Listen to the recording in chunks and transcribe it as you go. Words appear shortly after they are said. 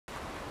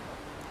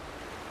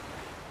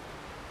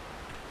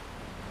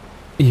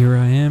Here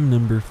I am,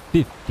 number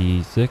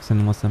 56,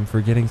 and unless I'm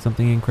forgetting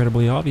something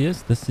incredibly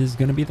obvious, this is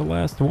going to be the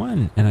last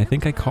one. And I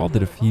think I called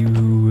it a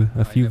few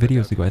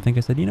videos ago. I think I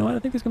said, you know what, I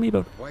think there's going to be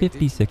about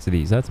 56 of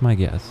these. That's my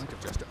guess.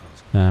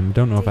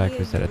 Don't know if I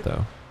actually said it,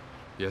 though.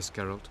 Yes,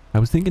 Geralt? I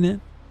was thinking it,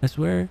 I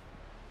swear.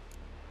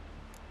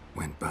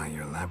 Went by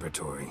your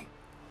laboratory.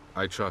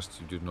 I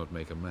trust you did not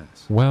make a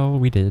mess. Well,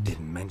 we did.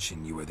 Didn't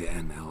mention you were the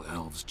NL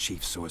Elves'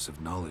 chief source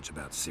of knowledge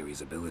about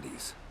Ciri's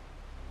abilities.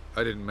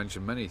 I didn't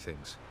mention many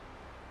things.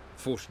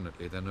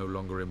 Fortunately, they're no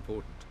longer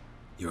important.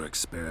 Your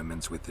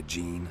experiments with the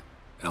gene,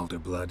 Elder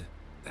Blood,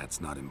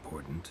 that's not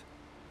important.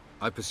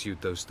 I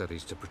pursued those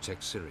studies to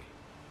protect Ciri.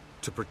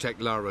 To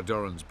protect Lara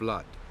Doran's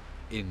blood,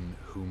 in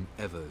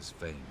whomever's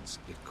veins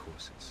it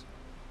courses.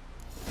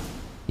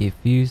 If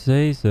you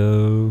say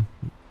so.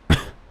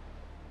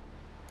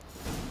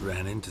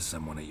 Ran into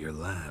someone at your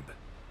lab.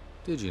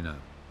 Did you know?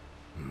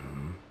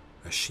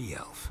 A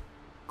she-elf.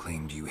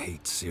 Claimed you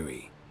hate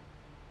Ciri.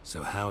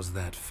 So how's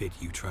that fit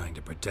you trying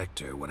to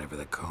protect her, whatever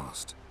the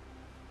cost?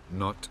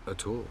 Not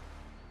at all.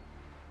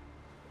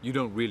 You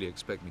don't really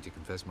expect me to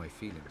confess my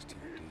feelings to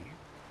you,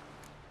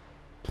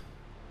 do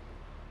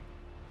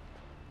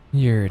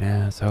you? You're an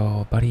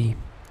asshole, buddy.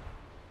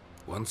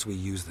 Once we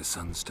use the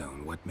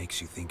Sunstone, what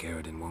makes you think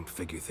Eridan won't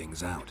figure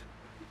things out?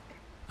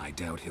 I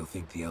doubt he'll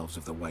think the Elves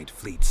of the White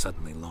Fleet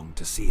suddenly long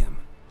to see him.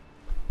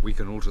 We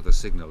can alter the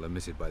signal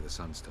emitted by the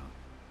Sunstone.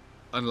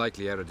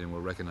 Unlikely Eridan will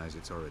recognize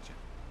its origin.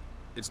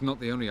 It's not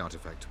the only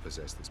artifact to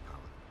possess this power.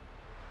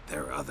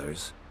 There are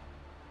others?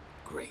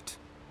 Great.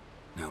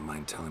 Now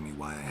mind telling me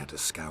why I had to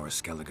scour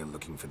Skellige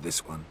looking for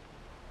this one?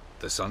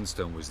 The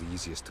Sunstone was the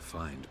easiest to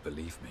find,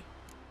 believe me.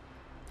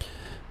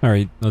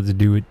 Alright, let's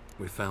do it.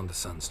 We found the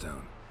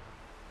Sunstone.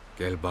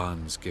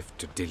 Gelban's gift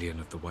to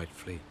Dillion of the White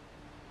Fleet.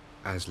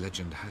 As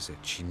legend has it,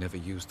 she never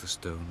used the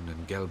stone,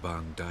 and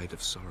Gelban died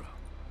of sorrow.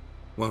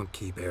 Won't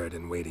keep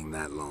Eridan waiting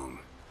that long.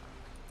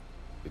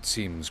 It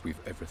seems we've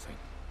everything.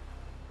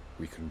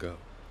 We can go.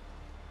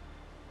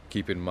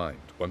 Keep in mind,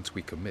 once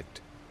we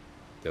commit,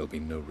 there'll be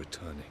no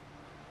returning.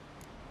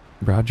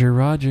 Roger,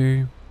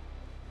 roger.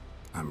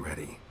 I'm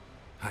ready.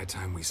 High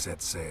time we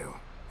set sail.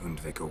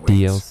 Undvik awaits.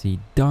 DLC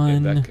done.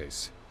 In that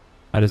case,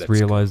 I just let's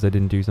realized I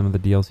didn't do some of the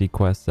DLC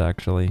quests,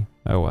 actually.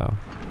 Oh, well.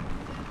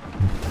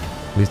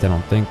 At least I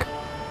don't think.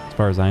 As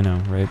far as I know,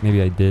 right?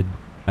 Maybe I did.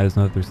 I just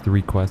know that there's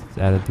 3 quests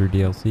added through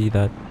DLC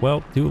that,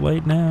 well, too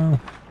late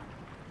now.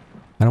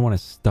 I don't want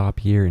to stop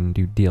here and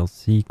do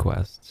DLC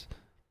quests.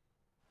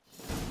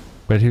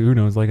 But who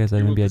knows? Like I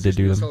said, maybe I did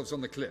do them. Yourselves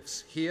on the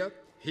cliffs. Here,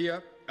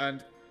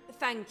 and...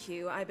 Thank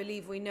you. I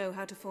believe we know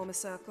how to form a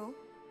circle.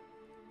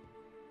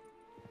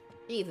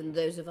 Even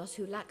those of us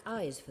who lack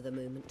eyes for the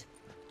moment.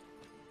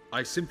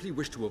 I simply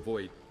wish to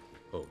avoid...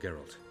 Oh,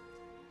 Geralt.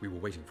 We were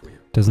waiting for you.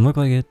 Doesn't look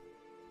like it.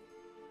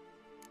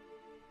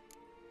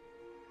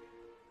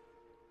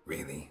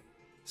 Really?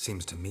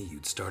 Seems to me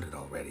you'd started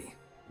already.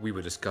 We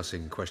were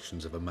discussing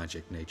questions of a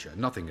magic nature.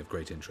 Nothing of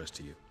great interest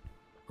to you.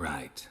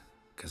 Right.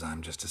 'Cause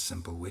I'm just a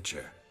simple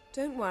witcher.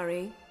 Don't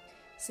worry.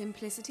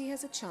 Simplicity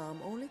has a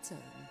charm all its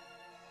own.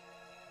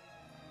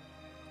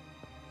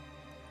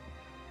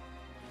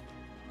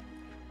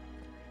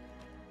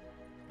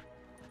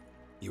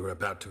 You were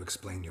about to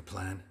explain your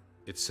plan?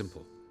 It's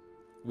simple.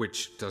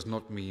 Which does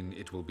not mean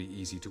it will be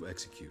easy to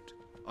execute.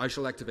 I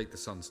shall activate the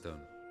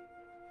Sunstone.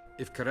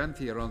 If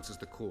Caranthia answers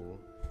the call,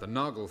 the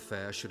Nagel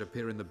Fair should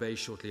appear in the bay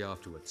shortly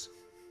afterwards.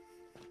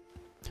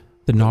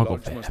 The Noggle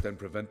Lodge must then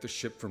prevent the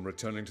ship from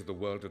returning to the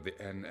world of the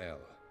NL,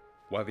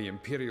 while the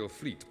Imperial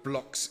fleet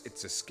blocks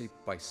its escape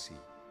by sea.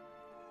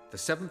 The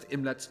 7th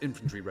Imlet's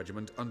Infantry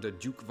Regiment under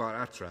Duke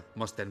Varatra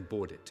must then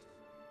board it.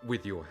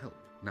 With your help,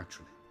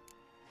 naturally.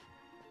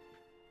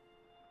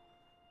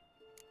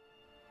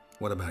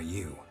 What about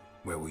you?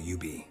 Where will you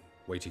be?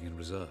 Waiting in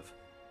reserve.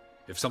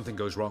 If something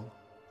goes wrong,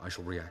 I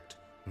shall react.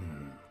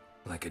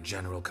 Like a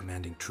general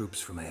commanding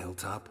troops from a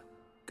hilltop?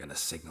 Gonna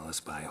signal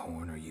us by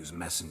horn or use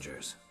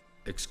messengers?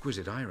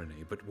 Exquisite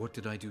irony, but what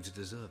did I do to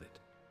deserve it?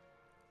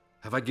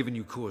 Have I given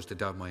you cause to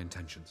doubt my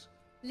intentions?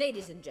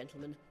 Ladies and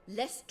gentlemen,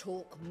 less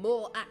talk,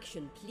 more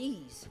action,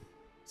 please.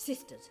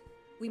 Sisters,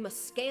 we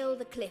must scale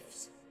the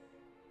cliffs.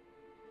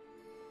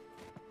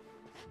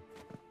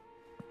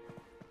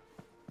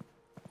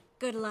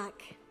 Good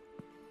luck.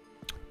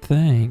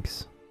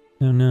 Thanks.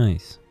 Oh,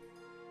 nice.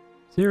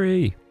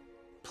 Ciri.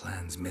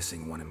 Plan's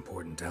missing one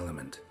important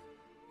element.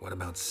 What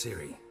about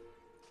Ciri?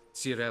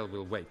 Cyril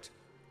will wait,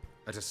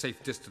 at a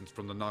safe distance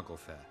from the Nagel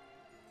Fair.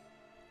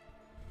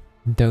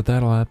 Doubt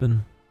that'll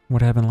happen.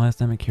 What happened last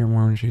time at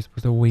Kirmor when she was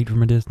supposed to wait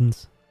from a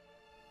distance?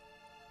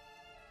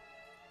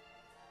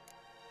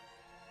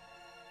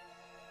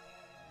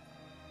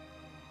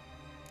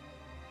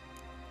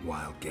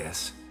 Wild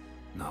guess?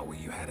 Not what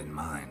you had in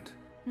mind.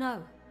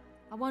 No,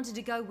 I wanted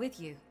to go with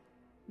you.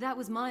 That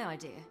was my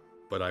idea.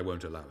 But I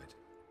won't allow it.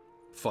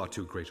 Far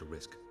too great a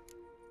risk.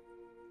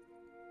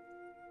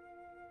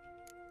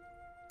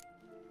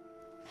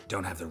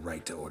 Don't have the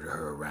right to order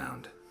her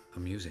around.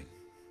 Amusing.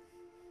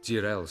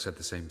 Tyrell said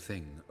the same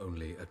thing,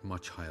 only at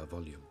much higher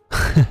volume.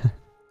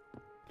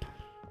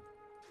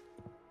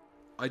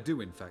 I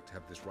do in fact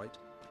have this right.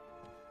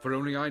 For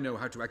only I know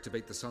how to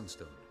activate the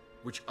Sunstone,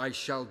 which I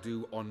shall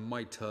do on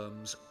my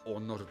terms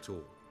or not at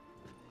all.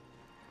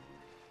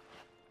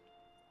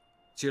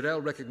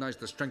 Tyrell recognized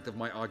the strength of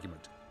my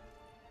argument.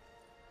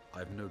 I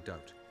have no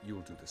doubt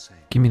you'll do the same.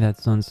 Give me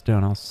that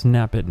sunstone. I'll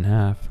snap it in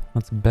half.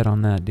 Let's bet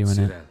on that doing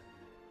it. Tyrell,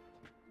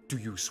 do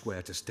you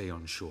swear to stay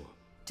on shore?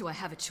 Do I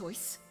have a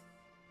choice?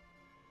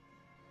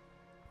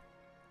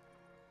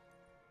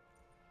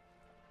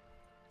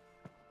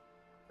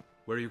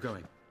 Where are you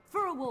going?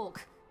 For a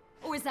walk.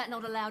 Or is that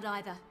not allowed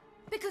either?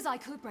 Because I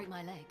could break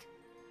my leg.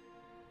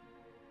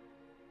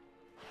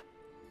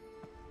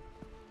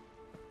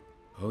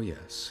 Oh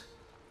yes.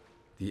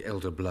 The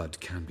elder blood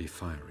can be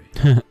fiery.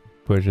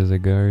 Pushes a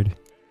guard.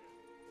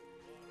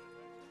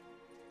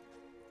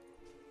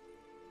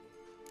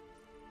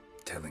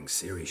 Telling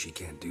Ciri she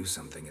can't do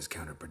something is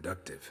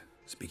counterproductive,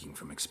 speaking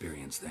from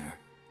experience there.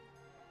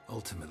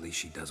 Ultimately,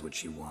 she does what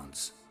she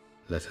wants.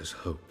 Let us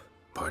hope.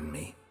 Pardon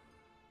me?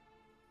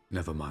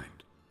 Never mind.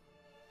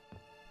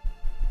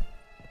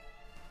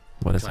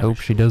 Let us hope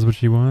she does what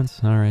she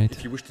wants. Alright.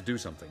 If you wish to do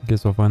something,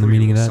 Guess we'll find the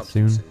meaning of that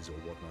soon. or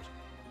whatnot,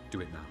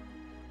 do it now.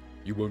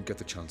 You won't get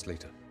the chance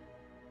later.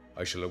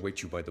 I shall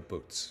await you by the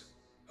boats,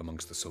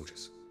 amongst the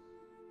soldiers.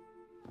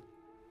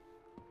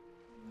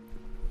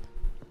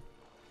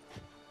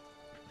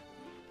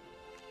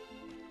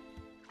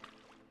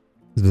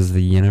 Is this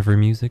the Yennefer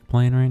music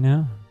playing right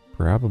now?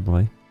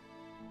 Probably.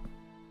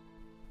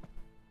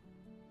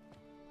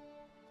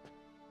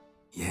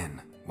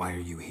 Yen, why are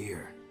you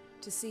here?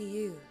 To see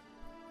you.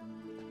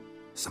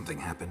 Something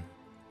happen?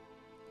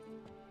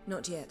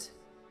 Not yet,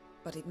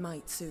 but it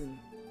might soon.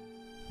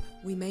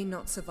 We may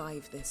not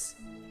survive this.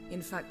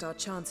 In fact, our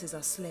chances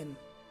are slim.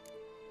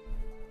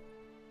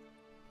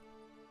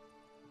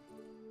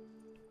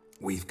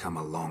 We've come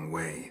a long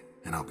way,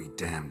 and I'll be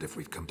damned if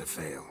we've come to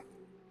fail.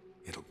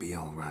 It'll be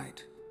all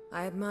right.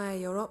 I admire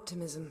your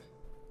optimism.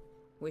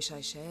 Wish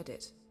I shared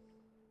it.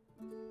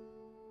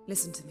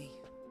 Listen to me.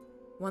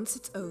 Once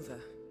it's over,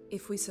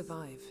 if we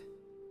survive,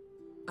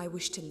 I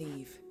wish to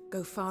leave,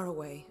 go far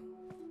away,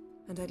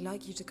 and I'd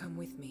like you to come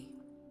with me.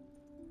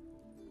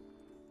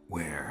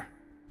 Where?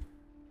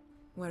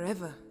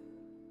 Wherever.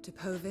 To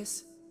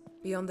Povis,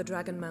 beyond the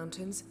Dragon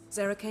Mountains,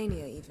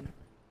 Zerrikania even.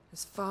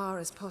 As far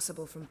as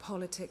possible from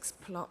politics,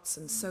 plots,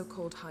 and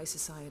so-called high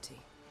society.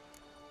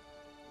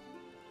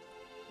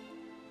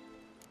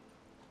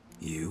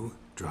 You?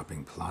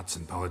 Dropping plots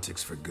and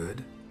politics for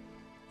good?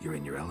 You're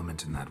in your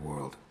element in that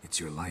world. It's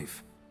your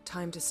life.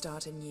 Time to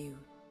start anew.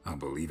 I'll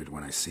believe it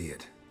when I see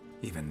it.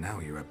 Even now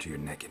you're up to your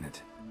neck in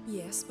it.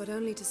 Yes, but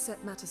only to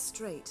set matters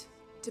straight.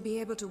 To be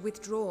able to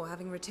withdraw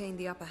having retained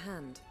the upper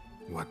hand.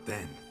 What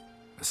then?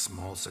 A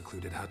small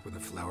secluded hut with a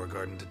flower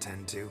garden to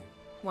tend to?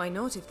 Why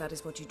not, if that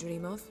is what you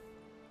dream of?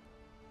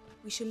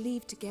 We shall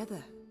leave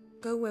together.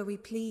 Go where we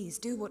please,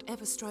 do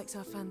whatever strikes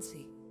our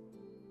fancy.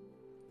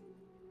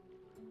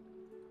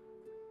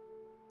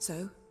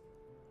 So,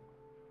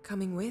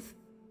 coming with?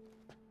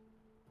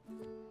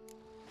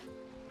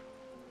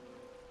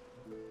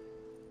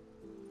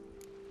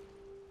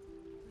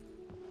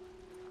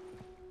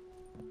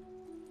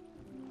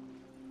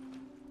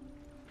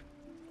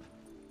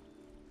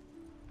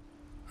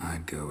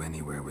 I'd go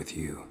anywhere with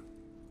you.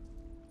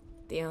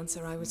 The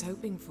answer I was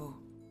hoping for.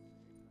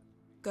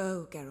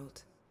 Go,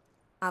 Geralt.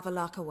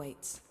 Avalok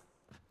awaits.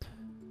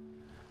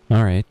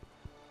 Alright.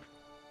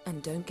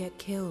 And don't get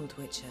killed,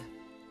 Witcher.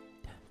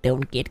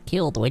 Don't get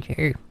killed,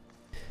 Witcher.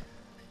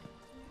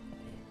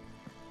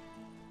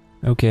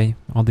 Okay,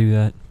 I'll do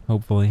that,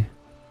 hopefully.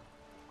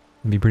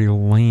 It'd be pretty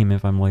lame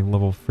if I'm like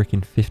level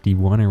freaking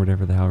 51 or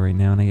whatever the hell right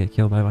now and I get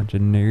killed by a bunch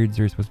of nerds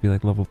who are supposed to be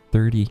like level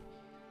 30.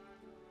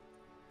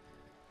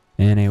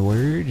 And a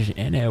word.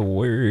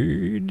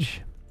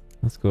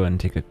 Let's go ahead and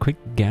take a quick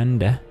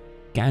gander.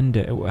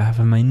 Gander at what I have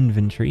in my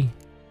inventory.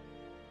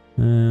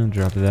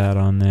 Drop that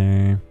on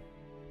there.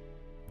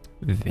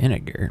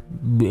 Vinegar.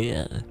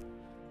 Blech.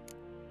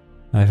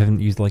 I haven't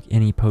used like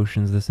any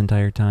potions this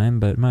entire time,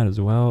 but might as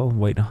well.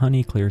 White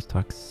honey clears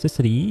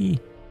toxicity.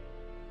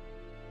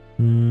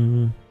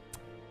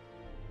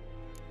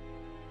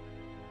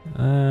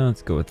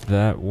 Let's go with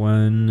that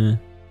one.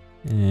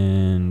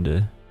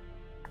 And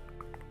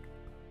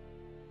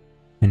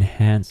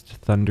enhanced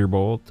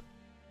thunderbolt.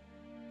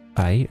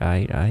 Aye.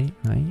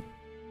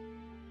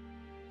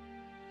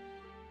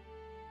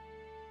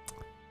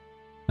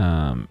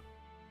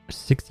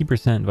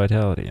 60%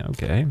 vitality,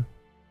 okay. And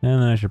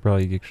then I should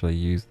probably actually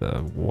use the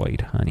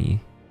white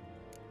honey.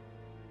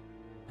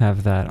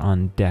 Have that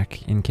on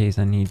deck in case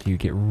I need to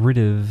get rid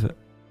of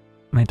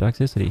my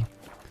toxicity.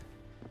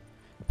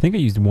 I think I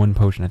used one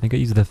potion. I think I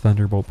used the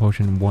Thunderbolt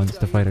potion once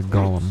to fight a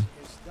golem.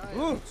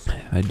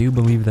 I do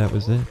believe that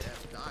was it.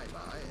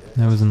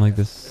 That was in like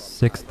the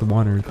 6th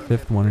one or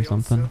 5th one or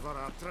something.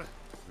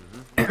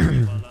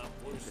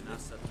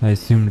 I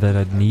assumed that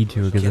I'd need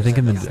to because I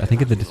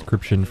think in the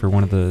description for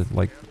one of the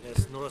like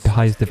the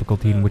highest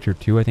difficulty in Witcher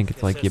 2, I think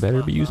it's like you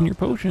better be using your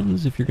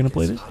potions if you're gonna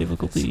play this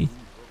difficulty.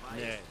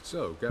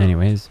 So,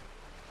 Anyways,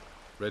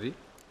 ready?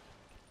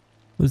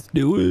 let's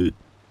do it.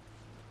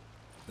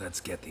 Let's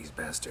get these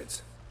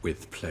bastards.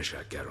 With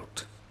pleasure,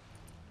 Geralt.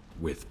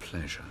 With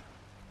pleasure.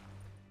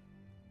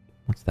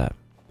 What's that?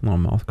 Little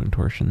mouth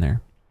contortion there.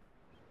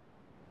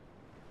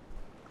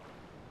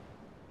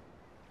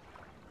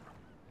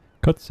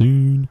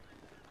 Cutscene.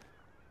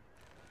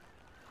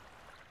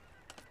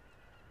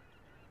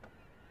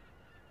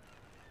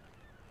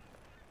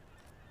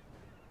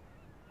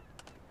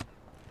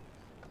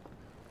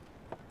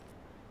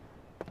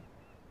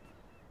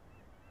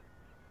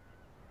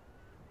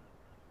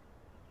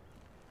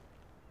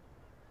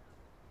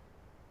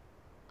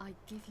 I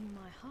give you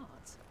my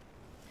heart.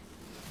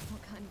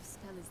 What kind of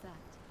spell is that?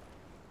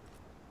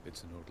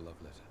 It's an old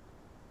love letter.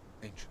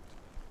 Ancient.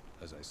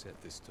 As I said,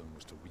 this stone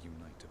was to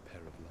reunite a pair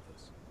of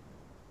lovers.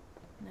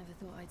 Never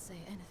thought I'd say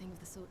anything of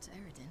the sort to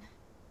Eredin.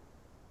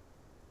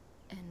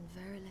 En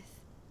verilith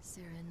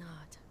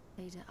serenad,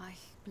 Ada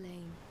eich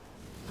blame,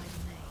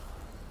 Idonay.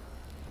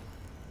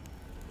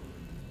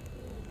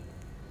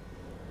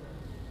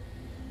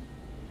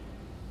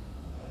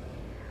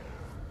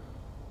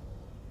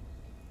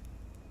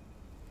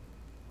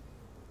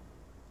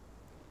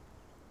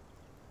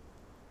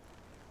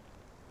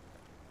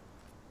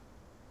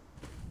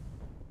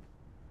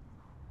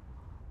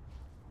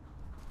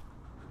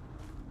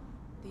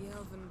 The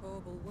elven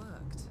bauble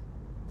worked.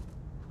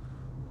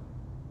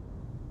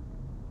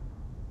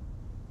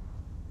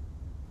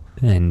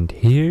 And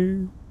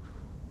here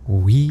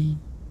we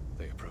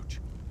They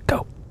approach.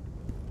 go.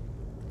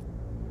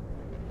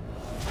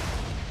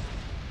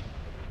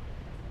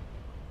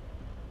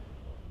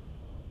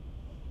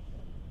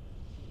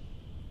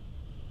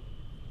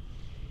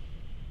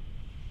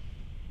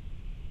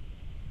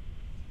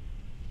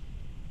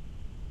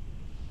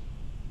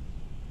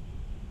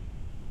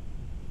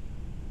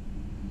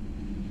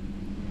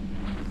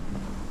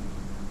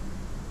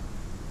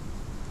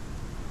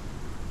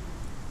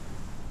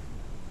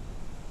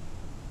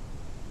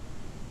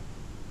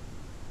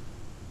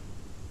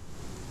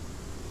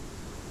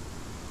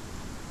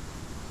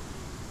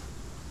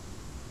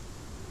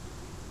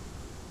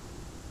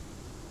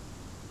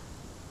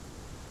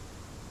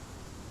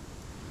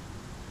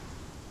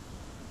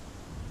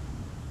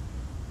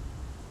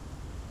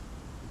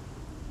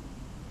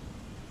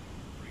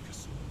 Break a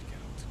sword,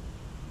 Geralt.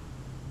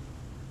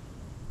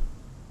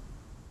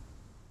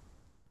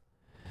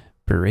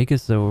 Break a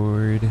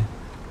sword.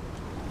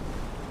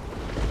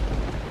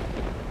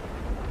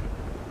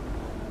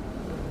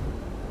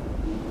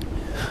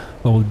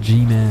 Old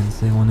G-Man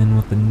sailing in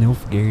with the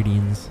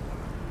Nilfgaardians.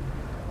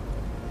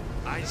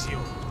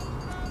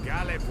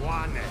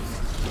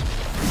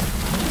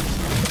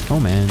 Oh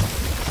man.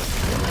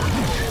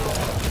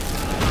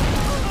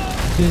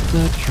 It's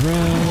a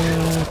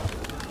trap.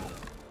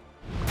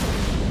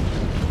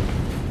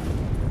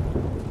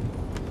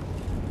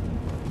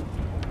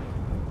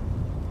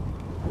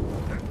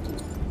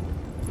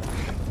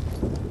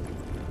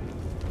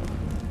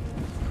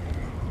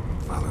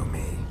 Follow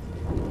me.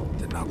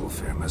 The noble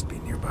fair must be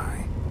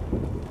nearby.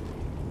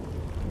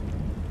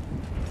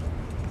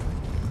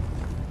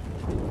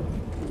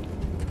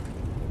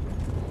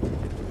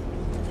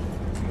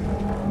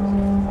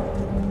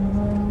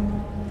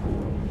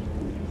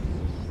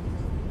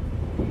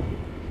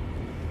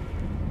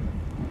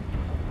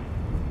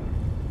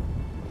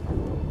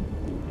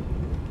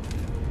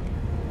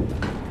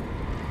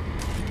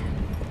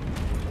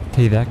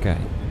 Hey, that guy.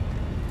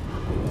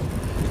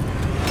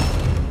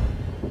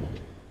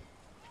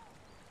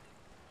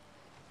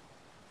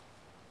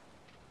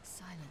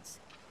 Silence.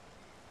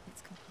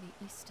 It's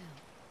completely still.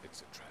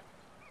 It's a trap.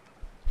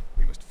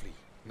 We must flee.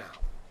 Now.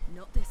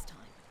 Not this time.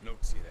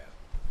 Note, Cyril.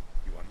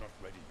 You are not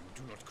ready. You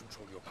do not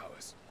control your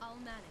powers. I'll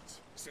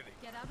manage. Silly.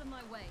 Get out of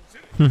my way.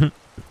 Silly.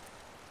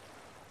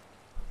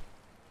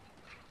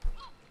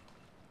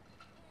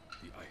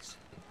 The ice.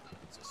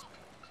 It's a spell.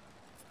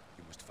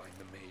 You must find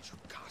the mage who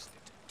cast it.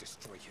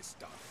 Destroy his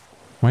staff.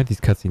 Why are these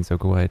cutscenes so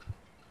quiet?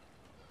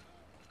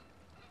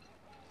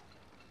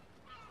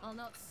 I'll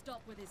not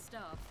stop with his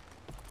staff.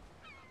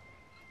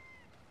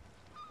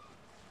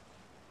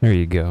 There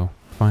you go.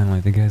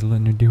 Finally, the guy's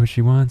letting her do what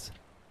she wants.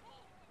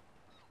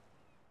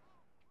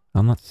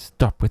 I'll not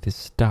stop with his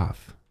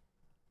stuff.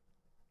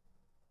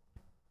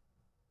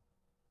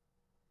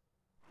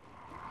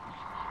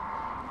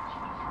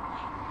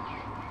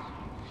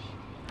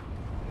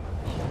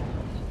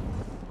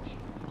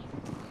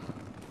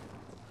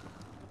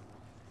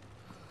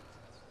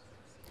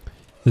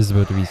 This is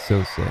about to be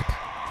so sick.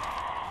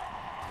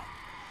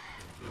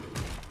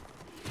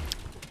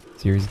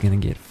 Ciri's gonna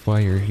get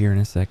fire here in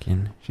a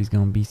second. She's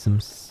gonna be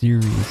some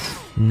serious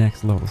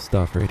next level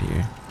stuff right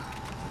here.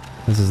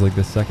 This is like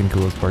the second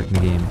coolest part in the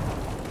game.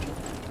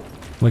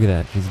 Look at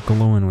that, she's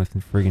glowing with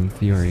friggin'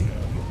 fury.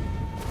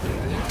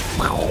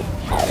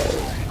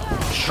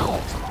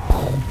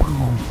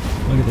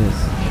 Look at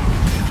this.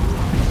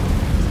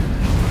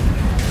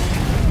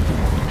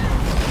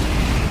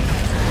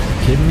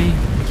 Kidding me?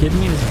 Kidding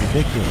me? This is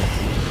ridiculous.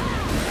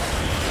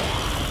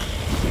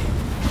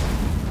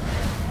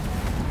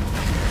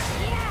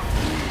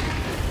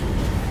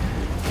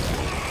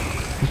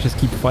 Let's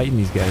just keep fighting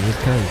these guys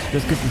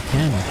just cause we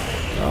can.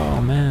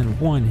 Oh man,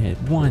 one hit.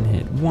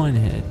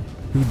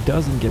 Who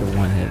doesn't get a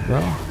one hit, bro?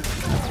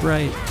 That's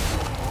right.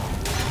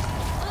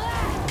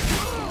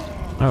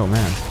 Oh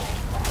man.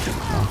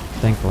 Well,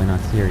 thankfully not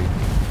Siri.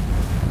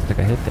 Just took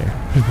a hit there.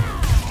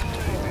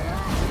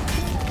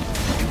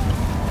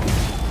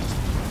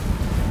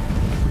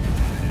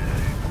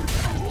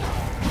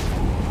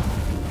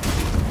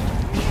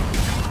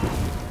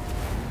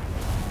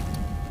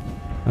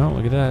 Oh,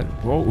 look at that.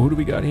 Whoa, who do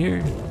we got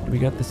here? We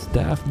got the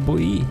staff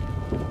boy.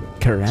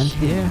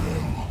 Caranthia?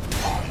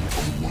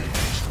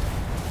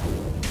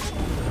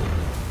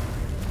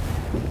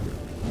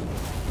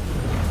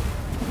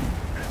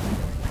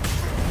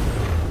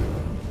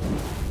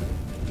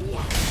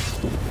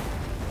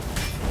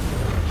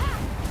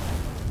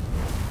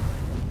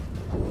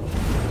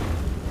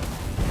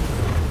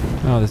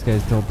 Oh, this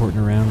guy's teleporting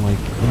around like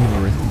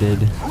Imlerith did.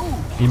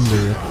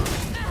 Imlerith.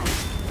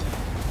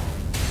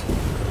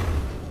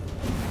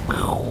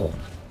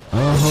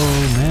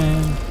 Oh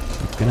man,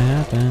 what's gonna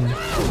happen?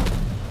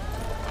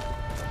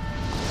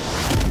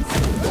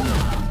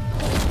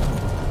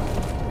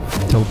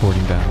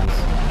 Teleporting battles.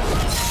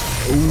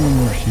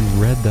 Ooh, she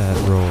read that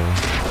roll.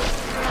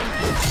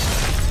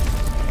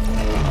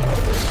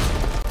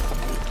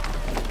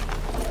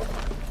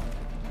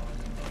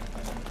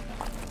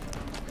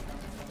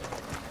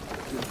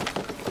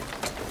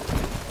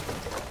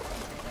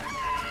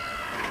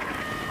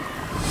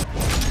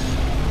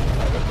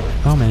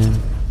 Oh man.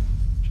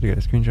 Should've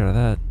got a screenshot of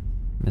that.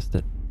 Missed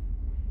it.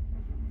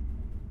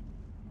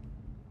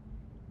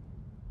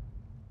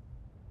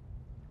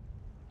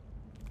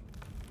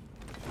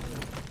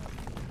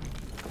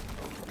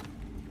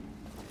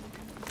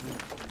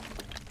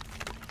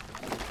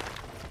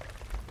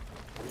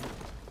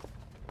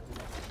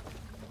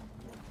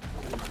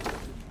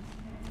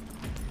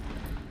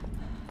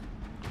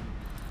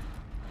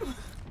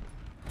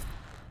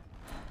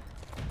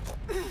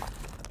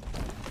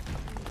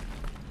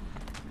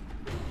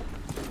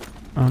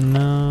 Oh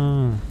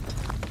no.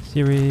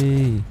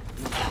 Siri.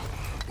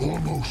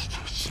 Almost,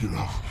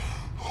 Sirach.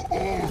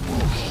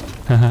 Almost.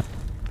 Haha.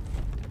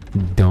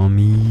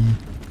 Dummy.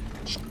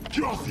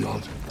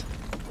 Jothyad.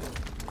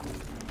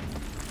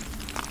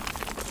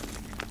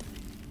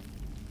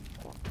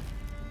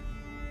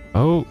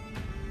 Oh.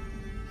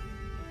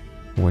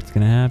 What's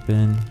gonna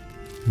happen?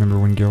 Remember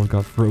when Geralt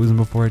got frozen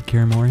before at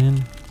Kaer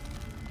Morhen?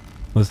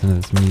 Listen to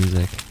this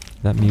music.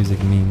 That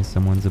music means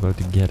someone's about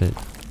to get it.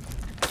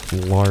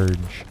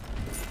 Large.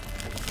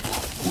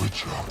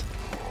 Witcher,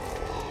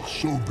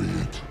 so be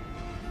it.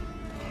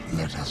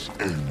 Let us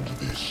end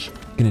this.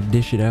 Gonna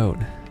dish it out.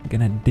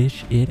 Gonna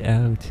dish it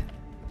out.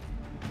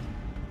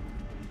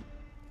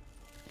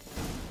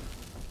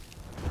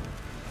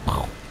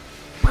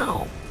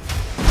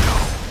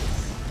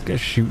 This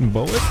guy's shooting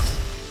bullets?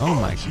 Oh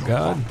my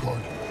god.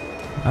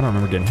 I don't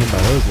remember getting hit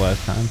by those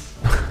last time.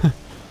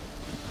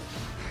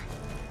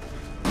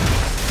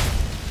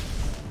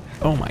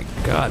 Oh my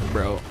god,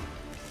 bro.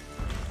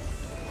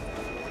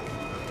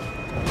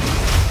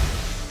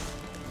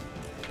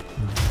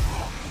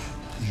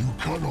 You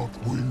cannot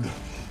win,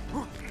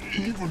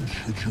 even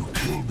should you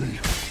kill me.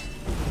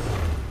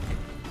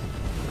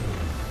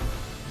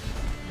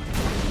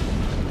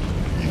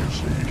 You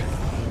see,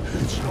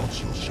 it's not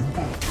so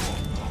simple.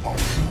 I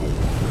know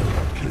where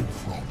that came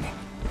from.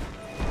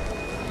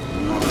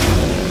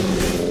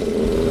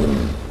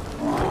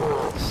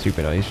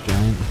 Stupid ice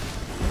giant.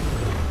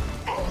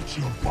 That's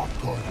your bad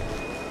guy.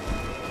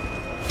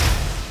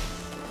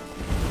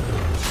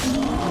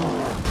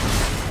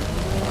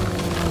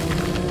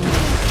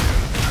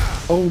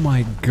 Oh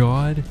my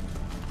god.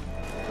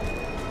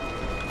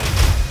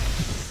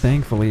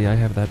 Thankfully, I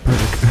have that perk.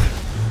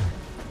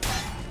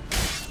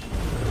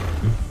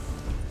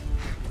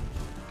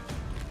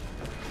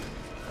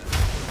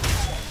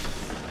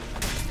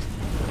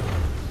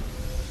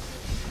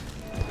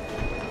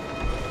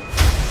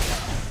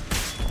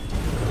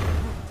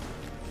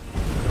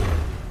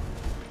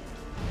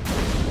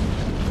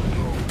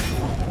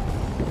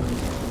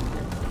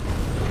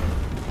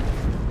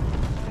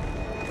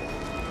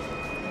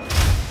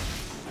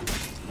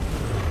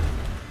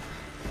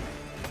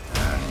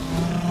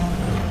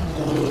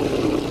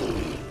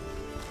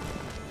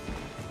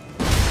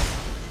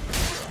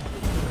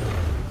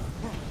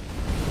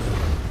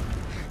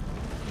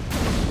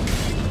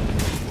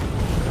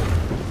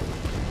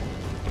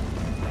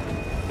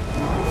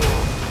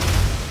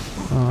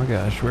 Oh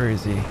gosh, where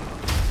is he? You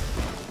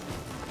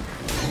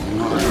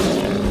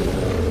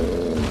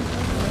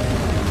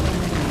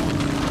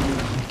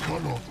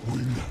cannot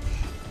win,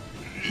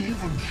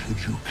 even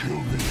should you kill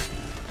me.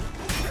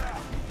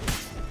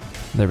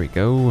 There we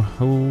go.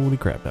 Holy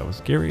crap, that was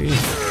scary. Those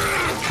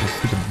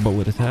stupid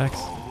bullet attacks.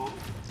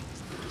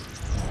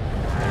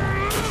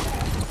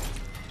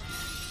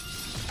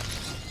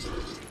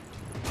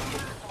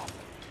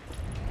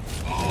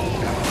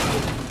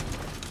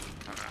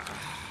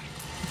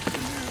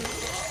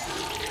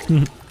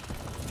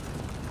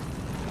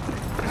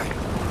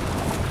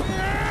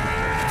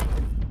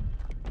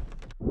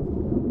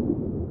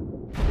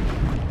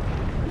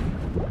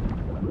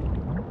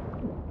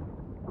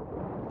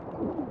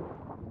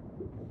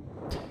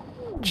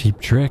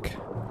 trick.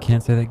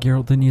 Can't say that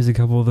Geralt didn't use a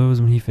couple of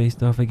those when he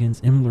faced off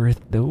against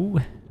Imlerith, though.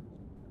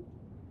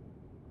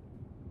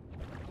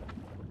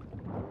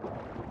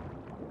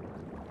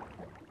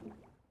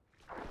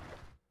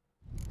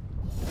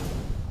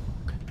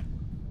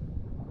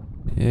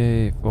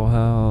 Yay, full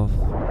health.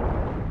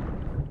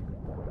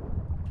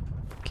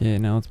 Okay,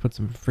 now let's put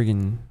some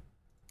friggin'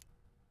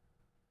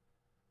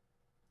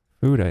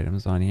 food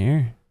items on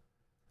here.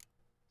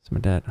 Some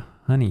of that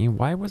honey.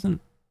 Why wasn't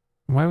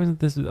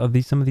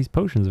some of these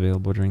potions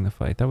available during the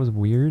fight? That was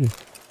weird.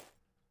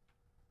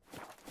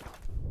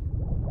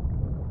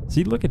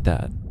 See, look at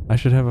that. I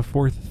should have a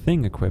fourth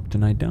thing equipped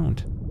and I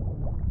don't.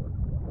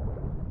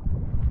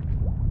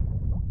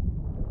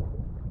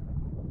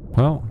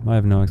 Well, I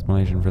have no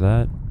explanation for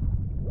that.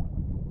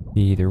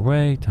 Either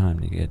way, time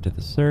to get to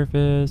the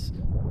surface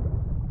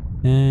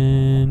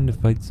and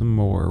fight some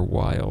more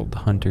wild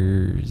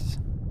hunters.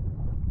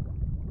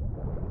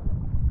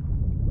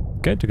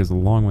 Guy took us a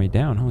long way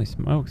down, holy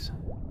smokes.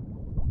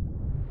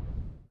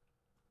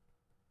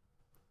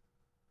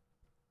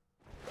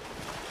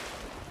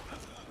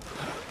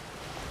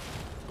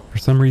 For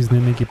some reason they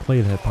make you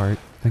play that part.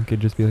 I think it'd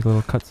just be like a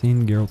little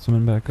cutscene, Geralt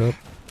swimming back up.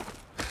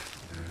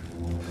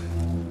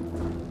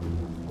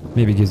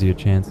 Maybe it gives you a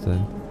chance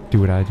to do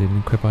what I did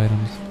and equip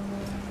items.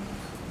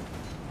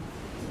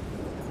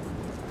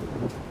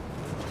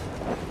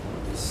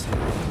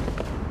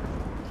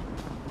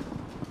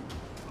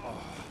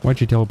 Why'd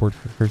she teleport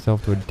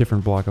herself to a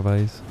different block of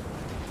ice?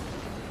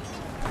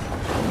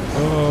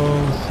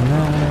 Oh,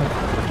 snap.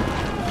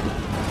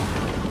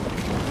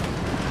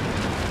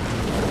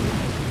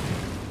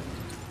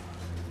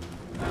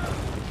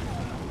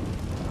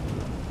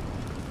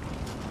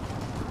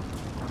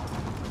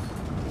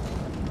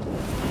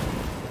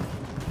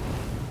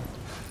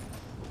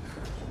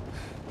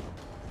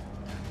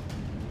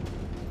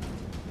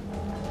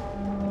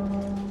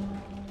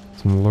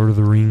 Some Lord of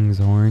the Rings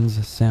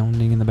horns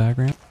sounding in the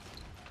background.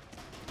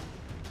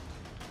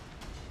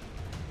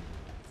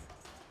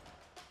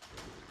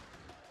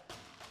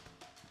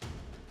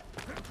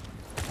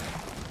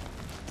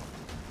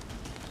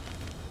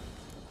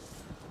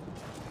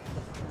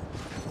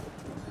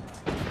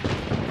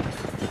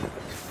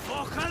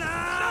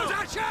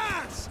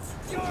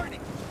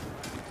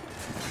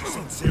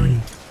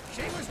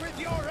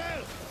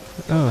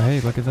 Oh,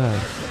 hey, look at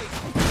that.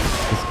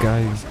 This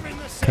guy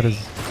cut his...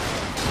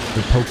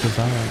 or poked his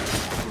eye out.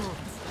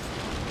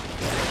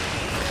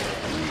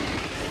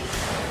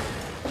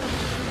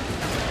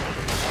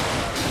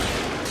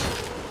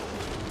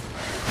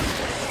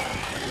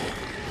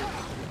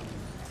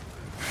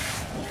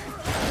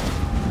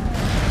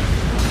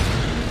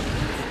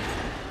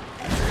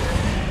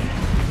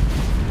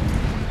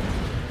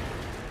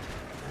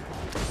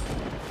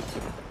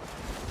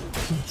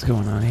 What's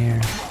going on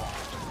here?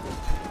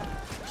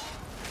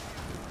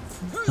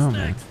 Oh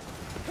man.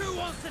 Who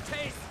wants to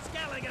taste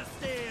Skelliger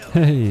steel?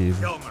 Hey.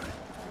 Yalmar.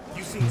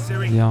 You seen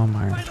Ciri?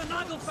 Yalmar. By the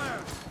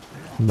Naglfar.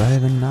 By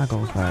the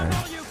Naglfar.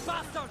 All you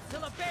bastards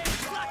till a big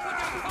black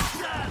with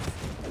your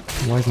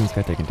corpses. Why isn't this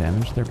guy taking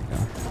damage? There we go.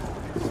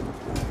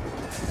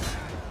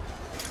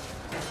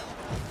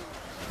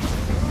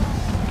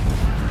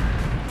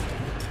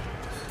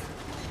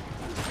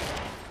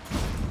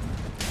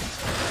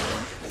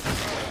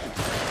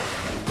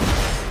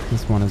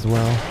 This one as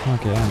well.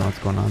 Okay, I don't know what's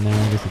going on there.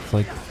 I guess it's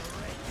like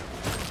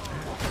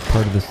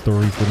part of the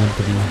story for them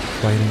to be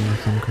fighting or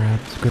some crap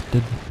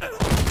scripted.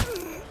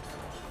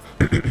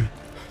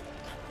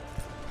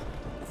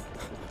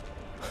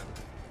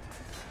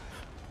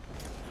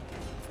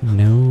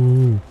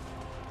 No.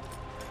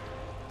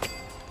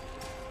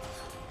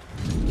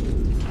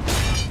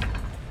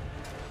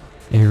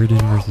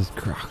 Aridin versus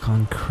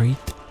Grokon Crate.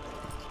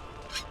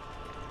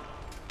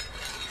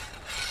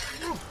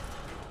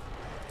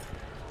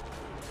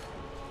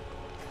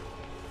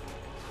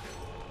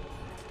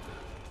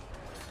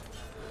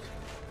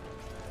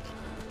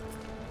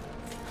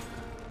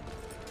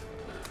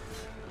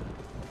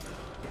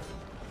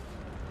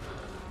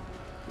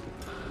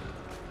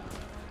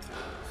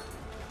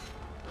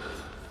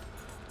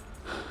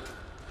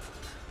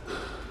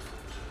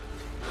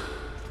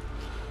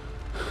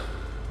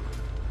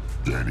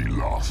 Any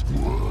last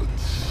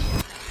words?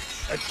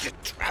 Set your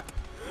trap.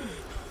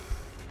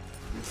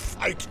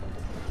 Fight.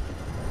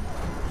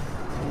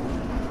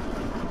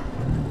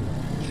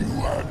 You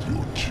had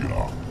your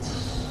chance.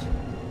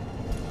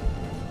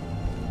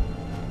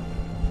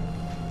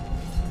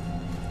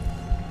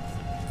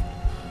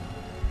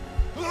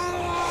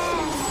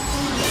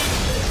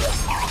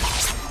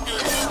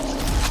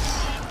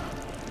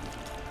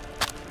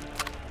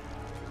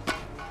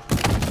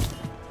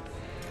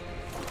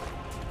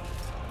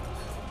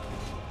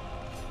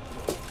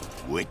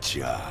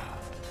 Witcher.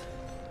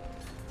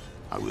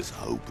 I was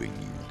hoping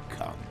you'd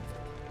come.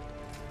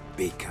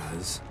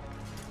 Because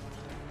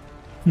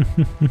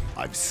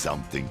I've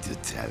something to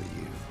tell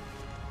you.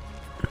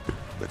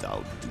 But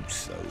I'll do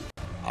so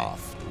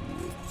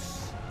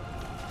afterwards.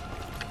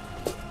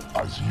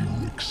 As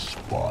you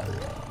expire.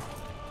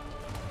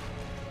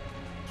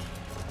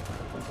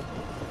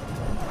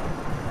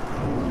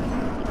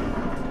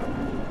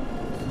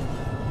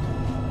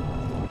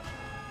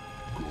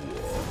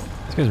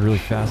 This guy's really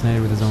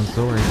fascinated with his own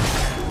sword.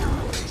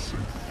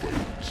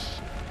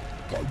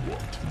 I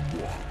want to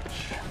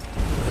watch.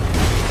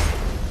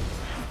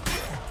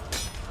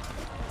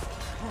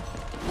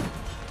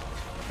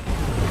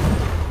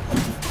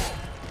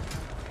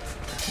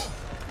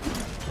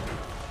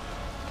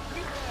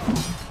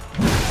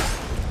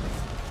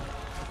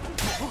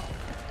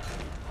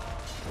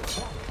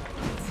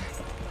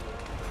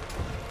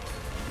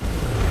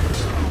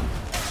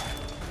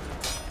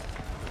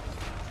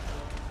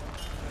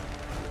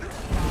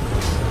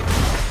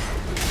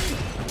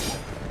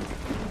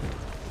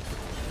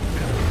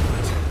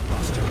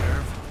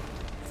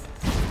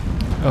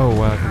 Oh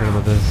wow, I forgot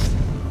about this.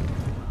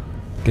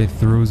 Guy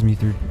throws me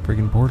through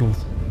friggin'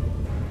 portals.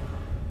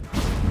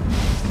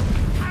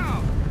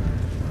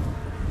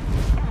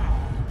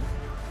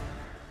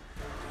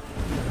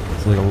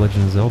 It's like a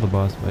Legend of Zelda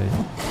boss fight.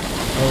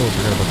 Oh, I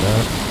forgot about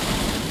that.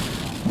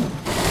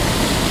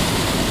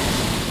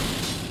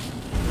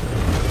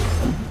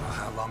 Well,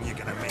 how long you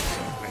gonna make me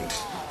wait?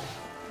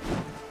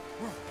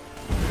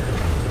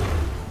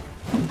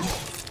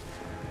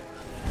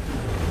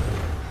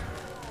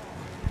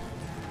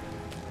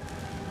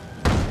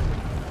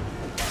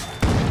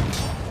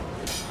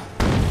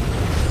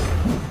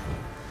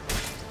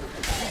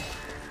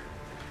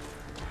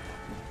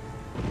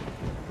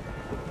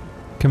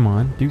 Come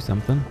on, do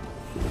something.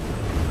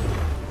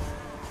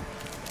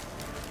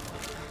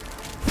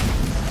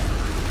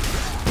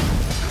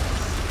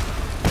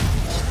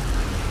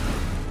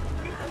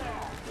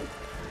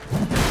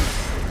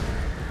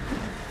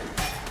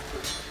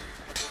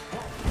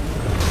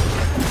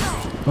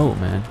 Oh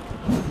man.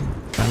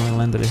 Finally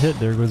landed a hit.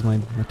 There goes my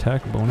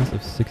attack bonus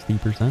of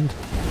 60%.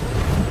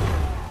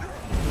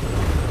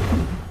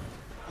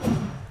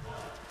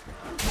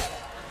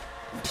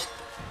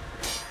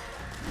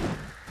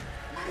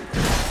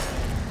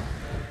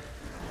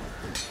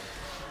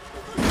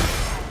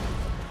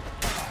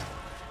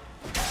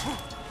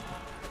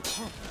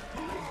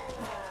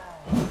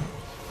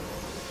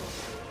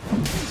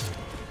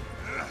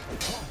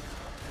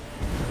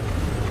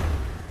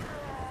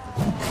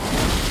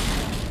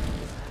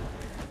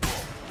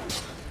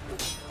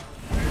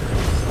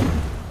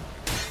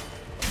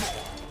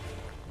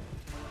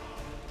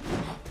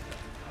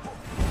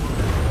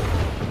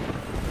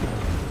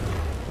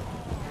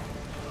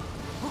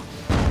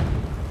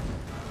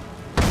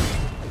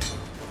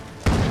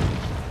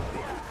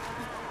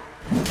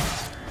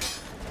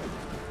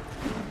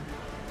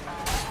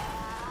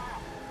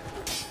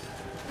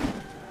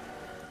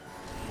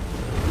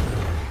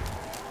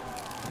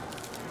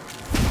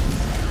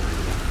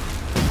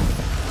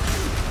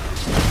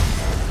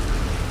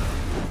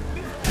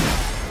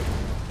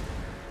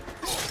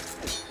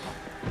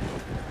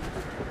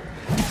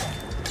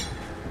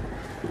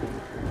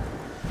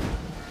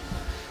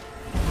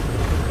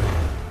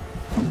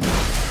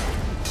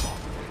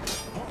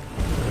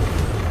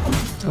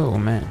 Oh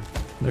man,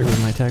 there goes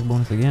my attack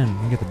bonus again.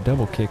 I get the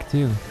double kick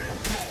too.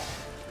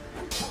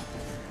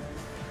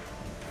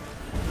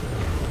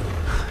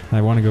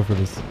 I want to go for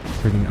this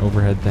freaking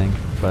overhead thing,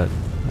 but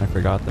I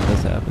forgot that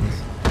this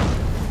happens.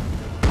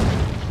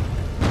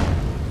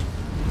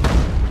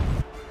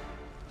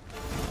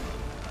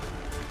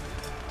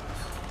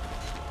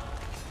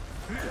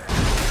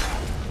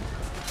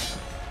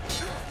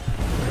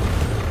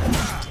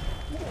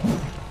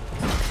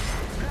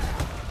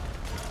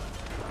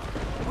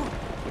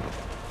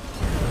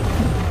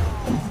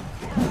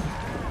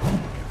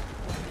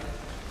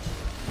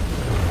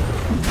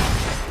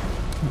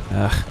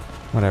 Ugh,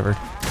 whatever.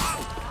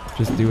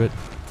 Just do it.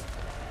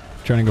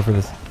 Trying to go for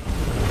this.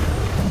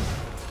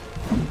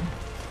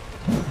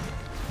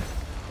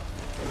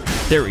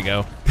 There we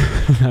go.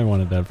 I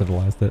wanted that for the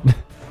last hit.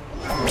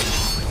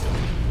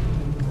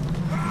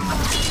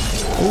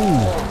 Ooh.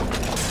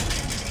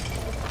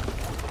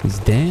 He's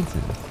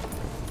dancing.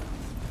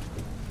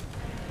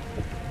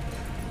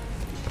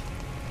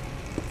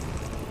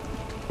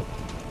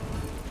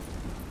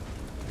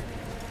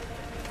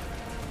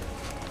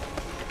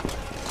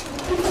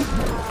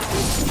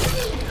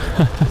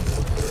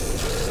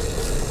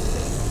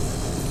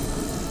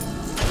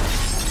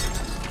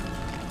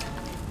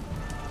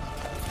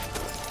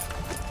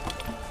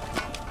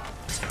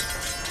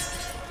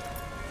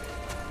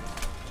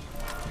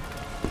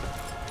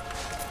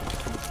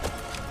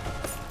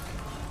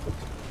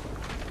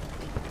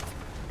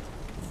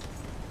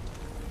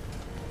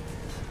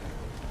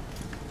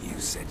 You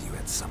said you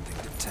had something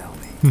to tell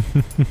me.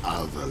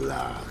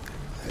 Alvalark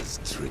has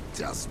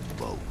tricked us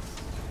both.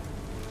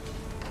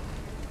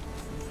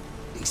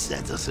 He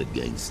set us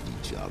against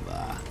each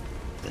other,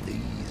 and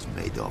he's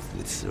made off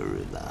with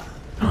Cyrilla.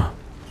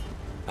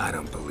 I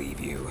don't believe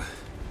you.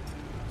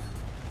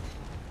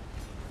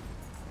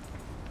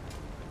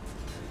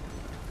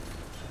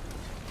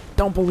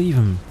 Don't believe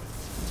him.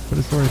 Put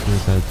a sword through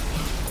his head.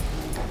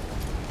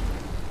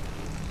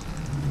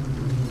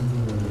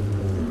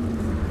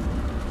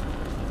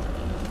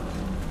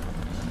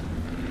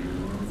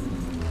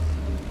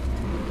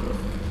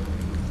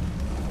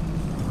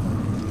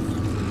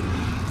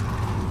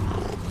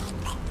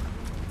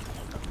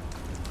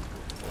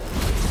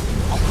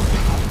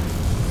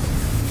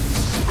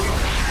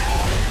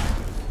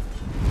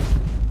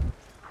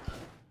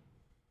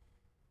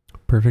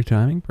 Perfect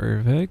timing,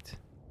 perfect.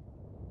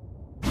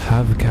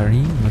 Have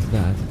Karim, what's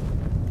that?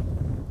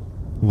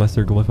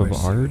 Lesser glyph of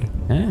Ard?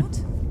 Eh?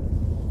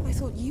 What? I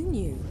thought you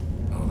knew.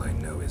 All I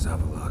know is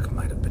Avalok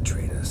might have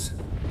betrayed us.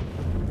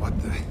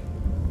 What the?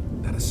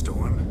 That a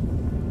storm?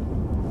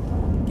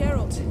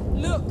 Geralt,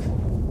 look!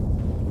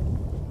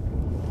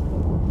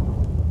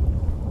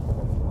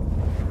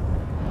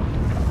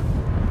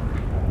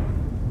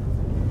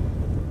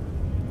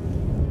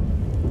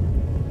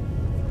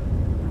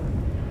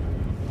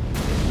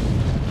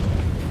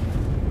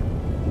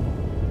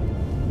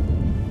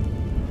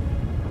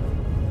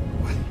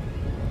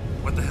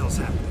 What the hell's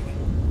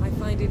happening? I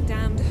find it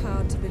damned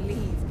hard to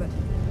believe, but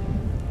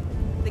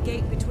the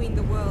gate between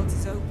the worlds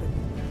is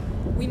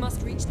open. We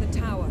must reach the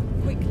tower,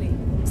 quickly.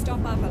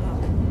 Stop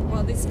Avalok,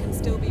 while this can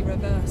still be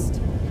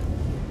reversed.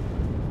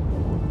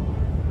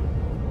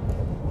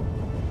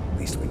 At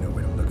least we know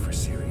where to look for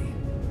Ciri.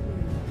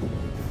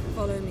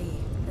 Follow me,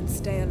 and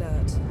stay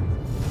alert.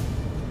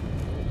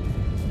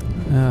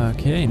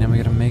 Okay, now we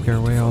gotta make our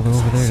way all the way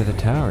over there to the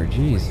tower, What do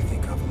jeez. you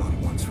think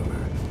Avalok wants from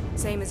her?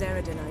 Same as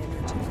Eredin, I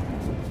imagine.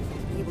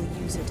 He will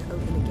use it to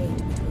open a gate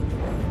between the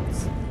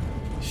worlds.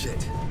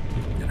 Shit.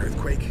 An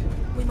earthquake?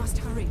 We must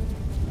hurry.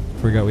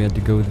 Forgot we had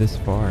to go this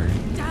far.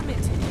 Damn it!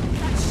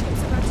 That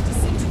ship's about to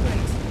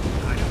disintegrate.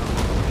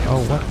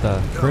 Oh, what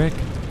the frick?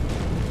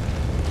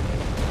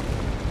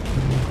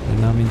 Did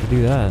not mean to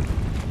do that.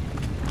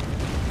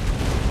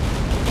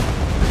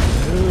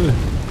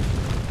 Ugh.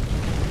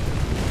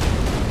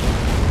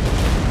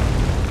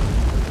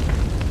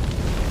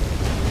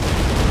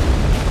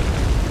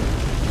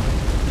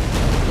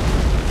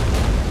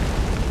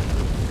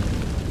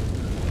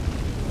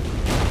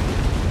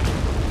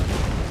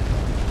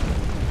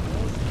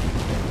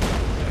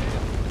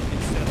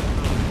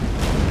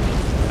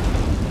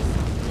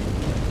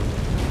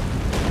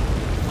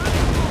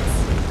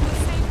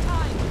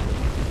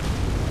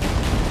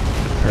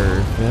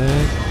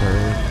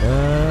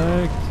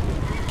 Perfect.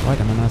 What?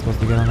 Am I not supposed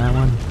to get on that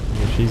one?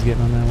 Yeah, she's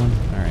getting on that one?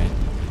 Alright.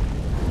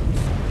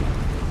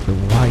 The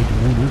white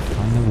wolf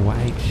on the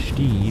white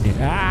steed.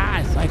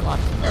 Ah!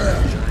 Cyclops!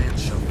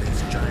 Giants shall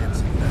face giants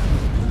in them.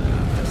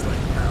 Just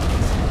like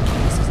mountains.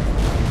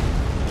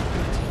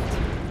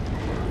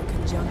 The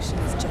conjunction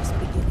is just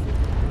beginning.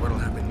 What'll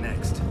happen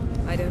next?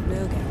 I don't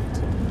know,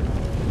 Geralt.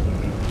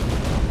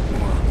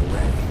 More on the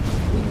way.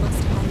 We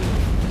must hurry.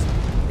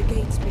 The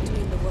gates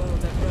between the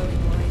worlds are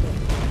growing wider.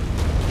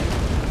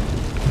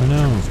 Oh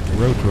no,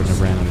 Roach wouldn't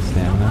have ran out of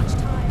stamina.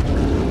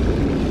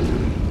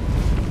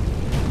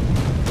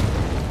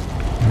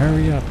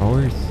 Hurry up,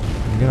 horse.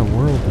 You got a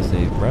world to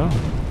save, bro.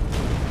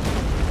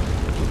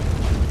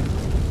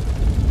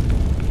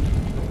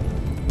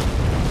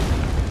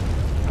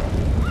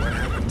 What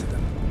happened to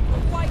them? The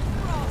white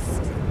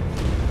frost!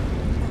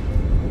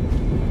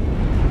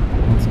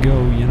 Let's go,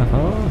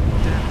 Yennefer.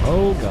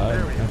 Oh god,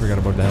 I forgot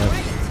about that.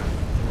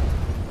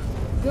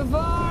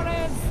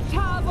 Gavares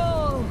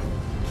Tabel!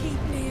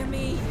 Keep near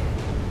me.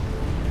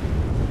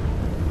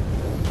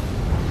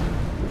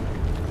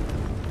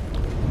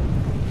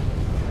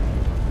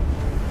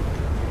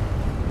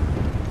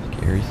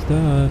 Scary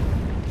stuff.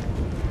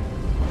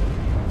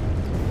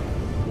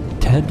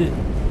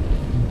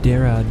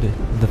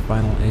 Deireadh, the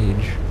Final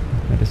Age.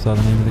 I just saw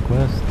the name of the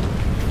quest.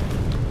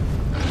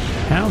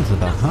 Hounds of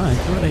the Hunt?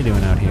 What are they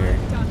doing out here?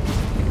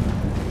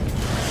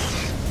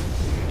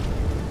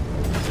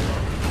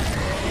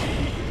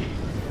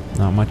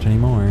 Not much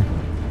anymore.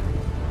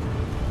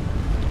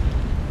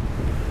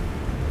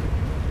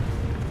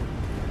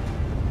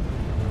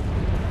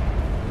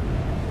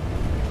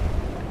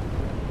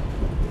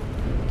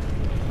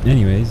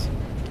 Anyways,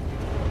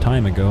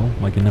 time ago,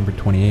 like in number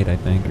 28 I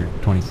think, or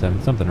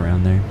 27, something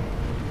around there,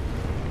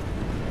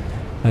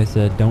 I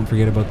said don't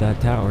forget about that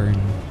tower,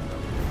 and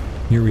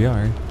here we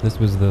are. This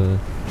was the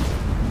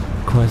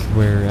quest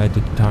where I had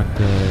to talk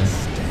to,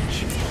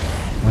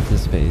 what's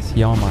his face,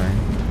 Hjalmar,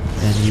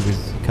 and he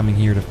was coming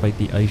here to fight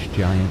the ice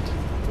giant.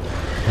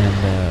 And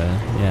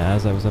yeah,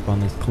 as I was up on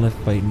this cliff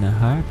fighting the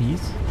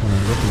harpies, when I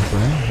was looking for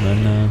him,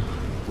 then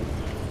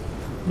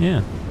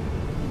yeah,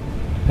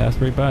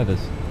 passed right by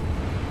this.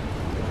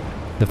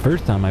 The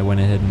first time I went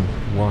ahead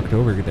and walked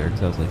over there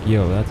because I was like,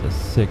 yo, that's a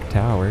sick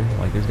tower.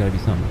 Like, there's got to be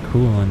something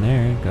cool in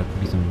there. Got to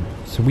be some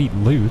sweet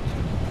loot.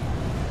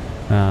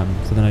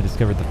 So then I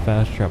discovered the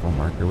fast travel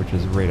marker, which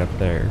is right up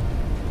there.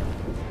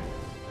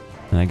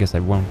 And I guess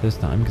I won't this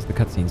time because the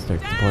cutscene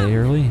starts to play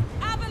early.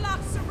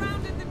 Avalok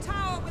surrounded the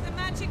tower with a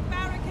magic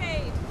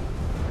barricade.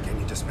 Can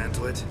you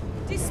dismantle it?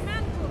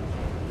 Dismantle?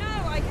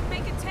 No, I can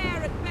make a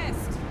tear at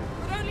best.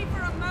 But only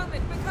for a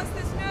moment because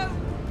there's no...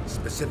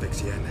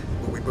 Specifics, Yen.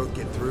 Will we both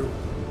get through?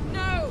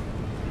 No!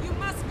 You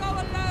must go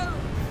alone!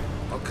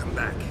 I'll come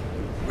back.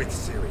 With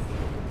Ciri.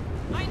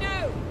 I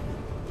know!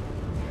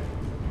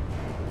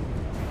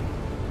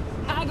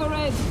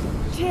 Agared!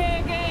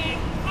 Tige!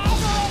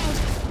 Agared!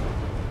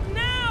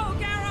 Now,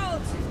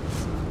 Geralt!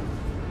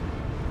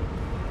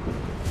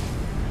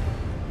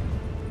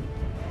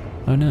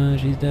 Oh no,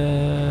 she's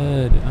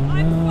dead. Oh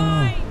I'm no.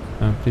 fine.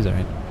 Oh, she's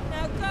alright.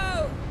 Now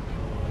go!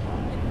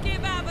 And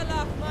give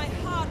Avalok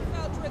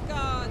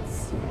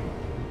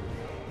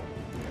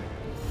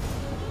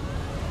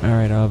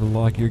Alright,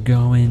 Avalok, you're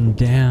going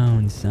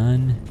down,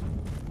 son.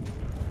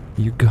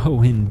 You're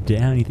going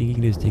down. You think you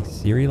can just take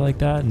Ciri like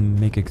that and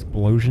make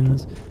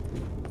explosions?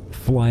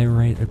 Fly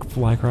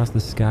across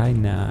the sky?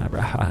 Nah,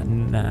 brah,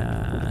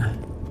 nah.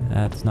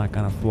 That's not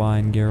gonna fly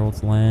in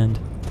Geralt's land.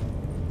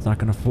 It's not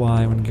gonna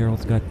fly when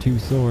Geralt's got 2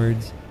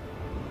 swords.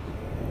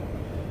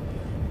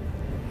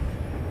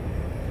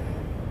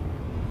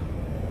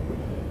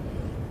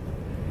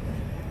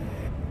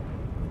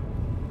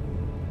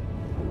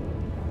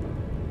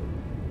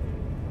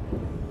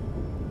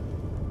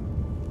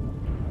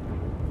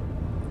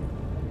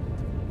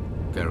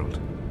 Geralt.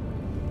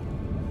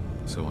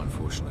 So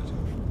unfortunate.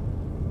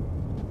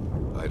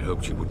 I'd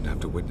hoped you wouldn't have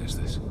to witness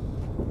this.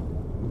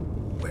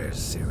 Where's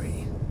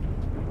Ciri?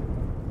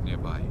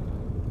 Nearby.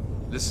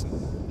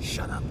 Listen.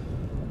 Shut up.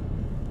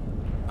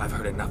 I've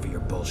heard enough of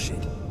your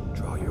bullshit.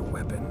 Draw your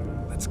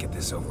weapon. Let's get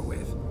this over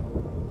with.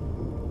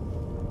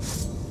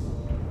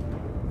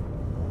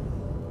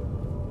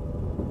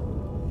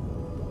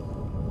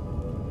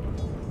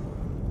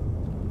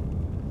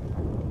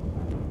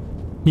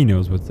 He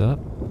knows what's up.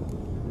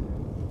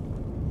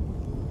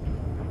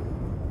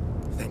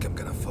 Think I'm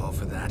gonna fall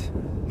for that?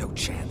 No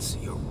chance.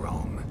 You're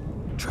wrong.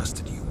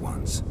 Trusted you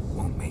once.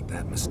 Won't make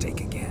that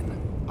mistake again.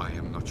 I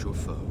am not your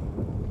foe.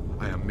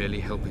 I am merely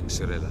helping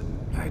Cirilla.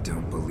 I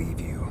don't believe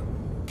you.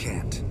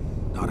 Can't.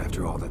 Not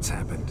after all that's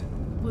happened.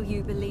 Will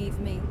you believe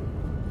me?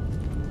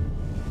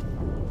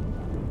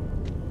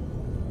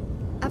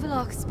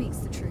 Avalok speaks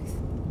the truth.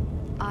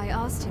 I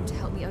asked him to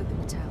help me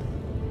open the tower,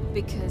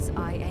 because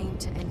I aim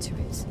to enter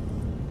it.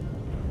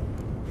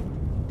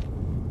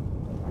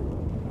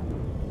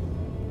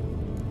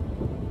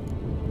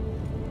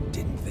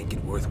 Didn't think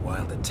it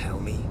worthwhile to tell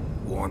me?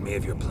 Warn me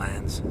of your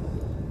plans?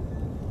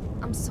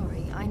 I'm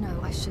sorry, I know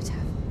I should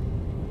have.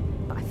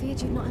 But I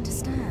feared you'd not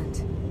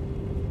understand.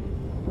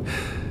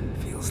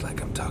 Feels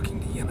like I'm talking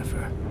to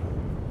Yennefer.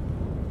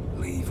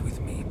 Leave with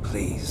me,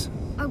 please.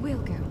 I will,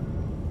 Geralt.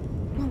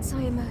 Once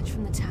I emerge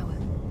from the tower.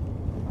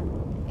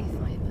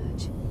 If I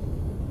emerge.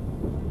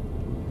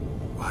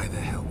 Why the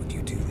hell would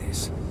you do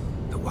this?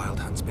 The Wild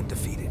Hunt's been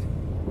defeated.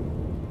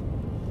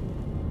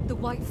 The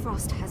White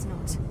Frost has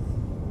not.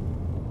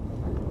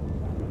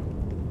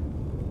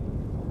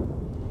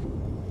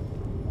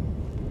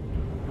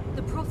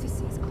 The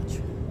prophecies are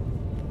true.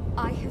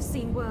 I have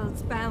seen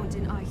worlds bound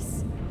in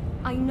ice.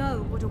 I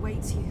know what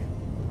awaits you.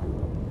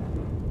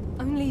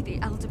 Only the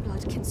Elder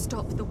Blood can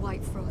stop the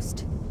White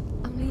Frost.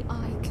 Only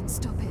I can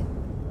stop it.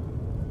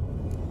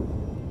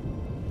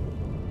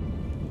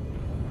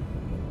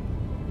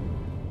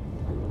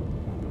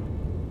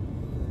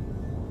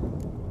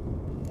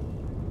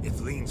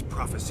 Ithleen's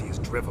prophecy is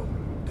drivel.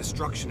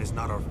 Destruction is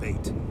not our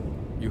fate.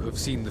 You have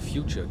seen the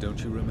future,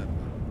 don't you remember?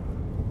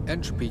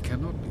 Entropy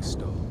cannot be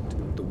stopped.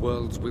 The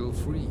worlds will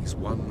freeze,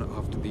 one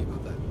after the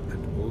other,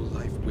 and all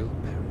life will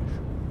perish.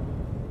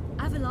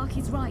 Avalok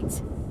is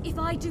right. If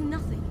I do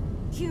nothing,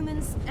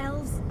 humans,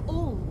 elves,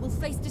 all will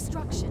face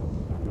destruction.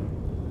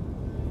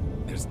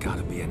 There's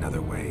gotta be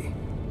another way.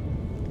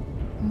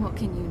 What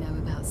can you know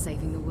about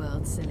saving the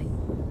world, silly?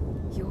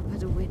 You're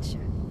but a witcher.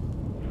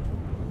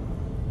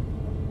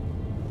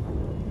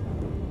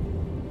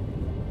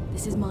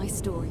 This is my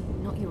story,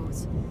 not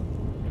yours.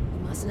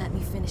 You must let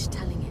me finish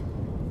telling it.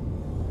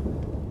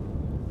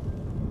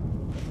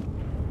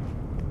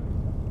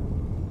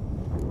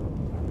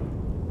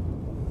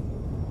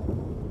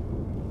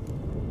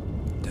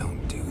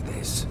 Don't do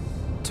this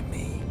to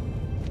me.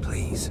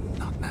 Please,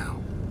 not now.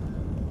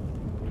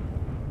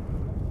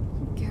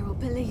 Geralt,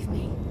 believe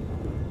me.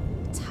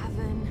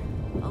 Tavern,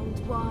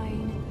 old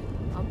wine,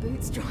 our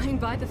boots drying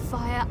by the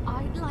fire.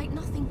 I'd like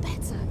nothing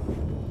better.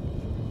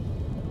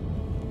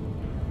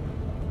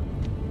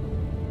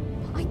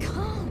 I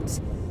can't.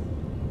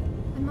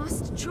 I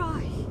must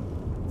try.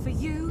 For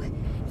you,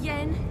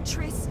 Yen,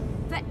 Triss,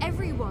 for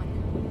everyone.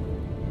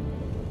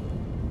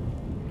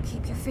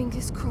 Keep your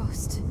fingers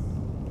crossed.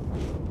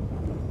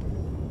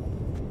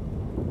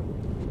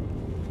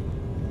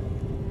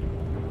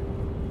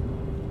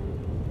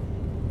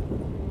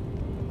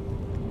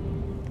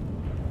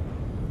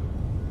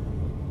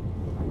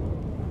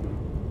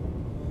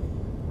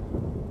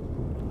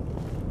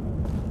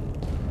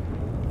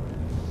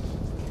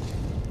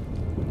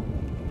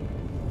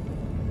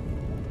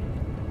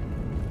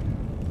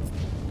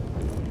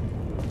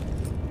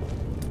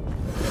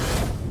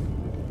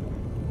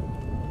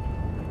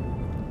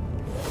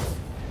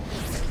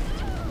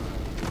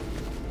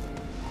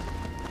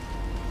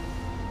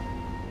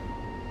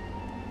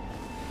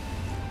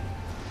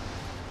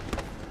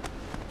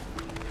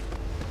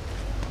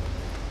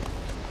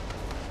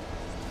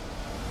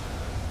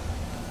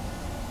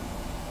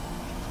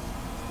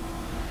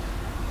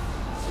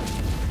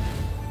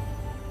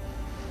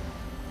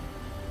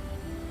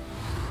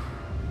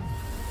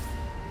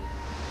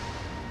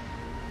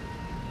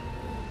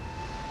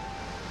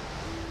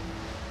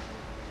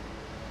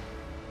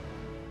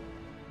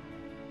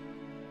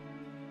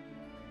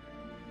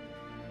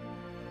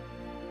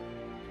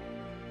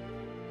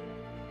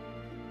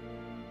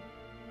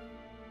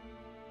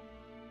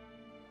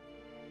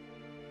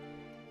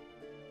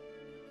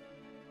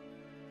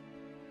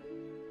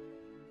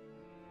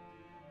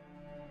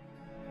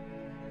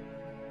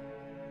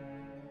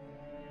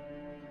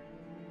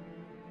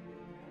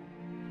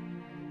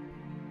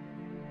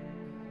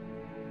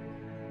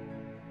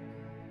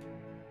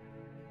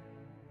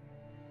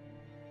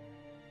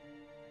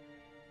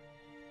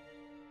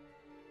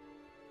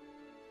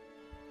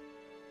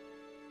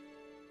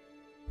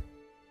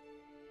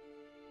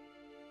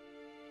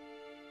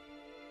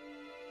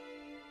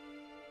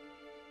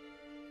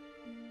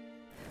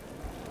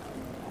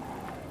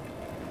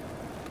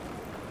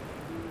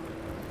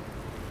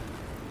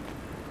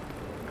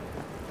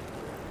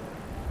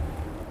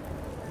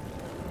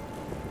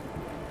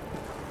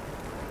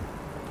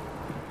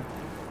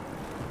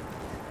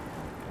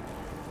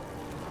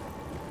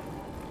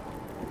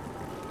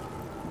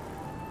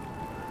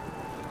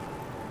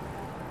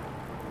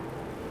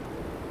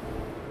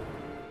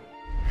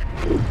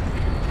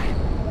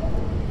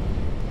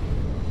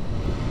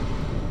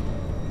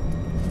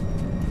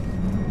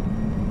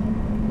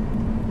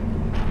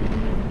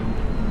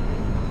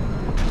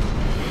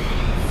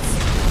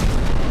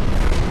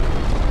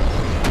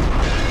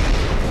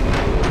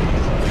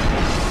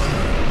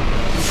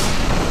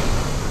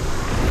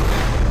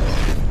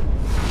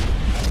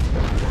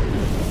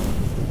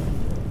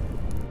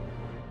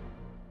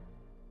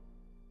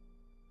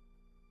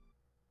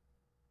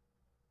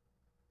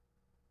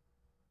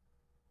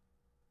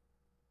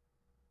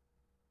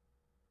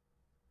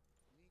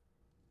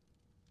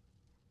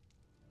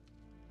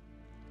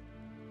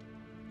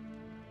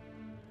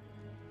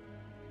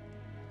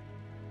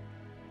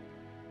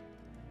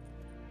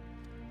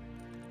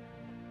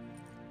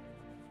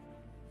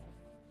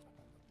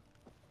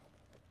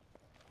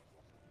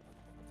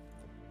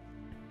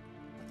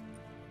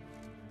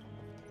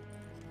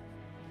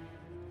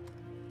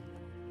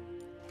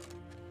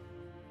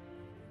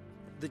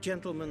 The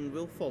gentleman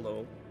will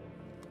follow.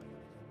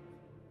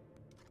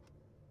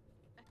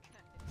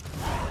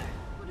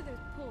 What do those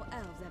poor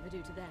elves ever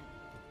do to them?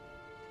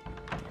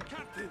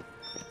 Captain!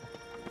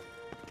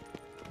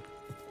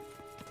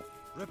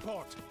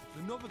 Report.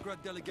 The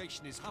Novigrad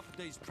delegation is half a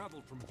day's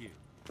travel from here.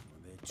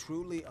 They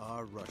truly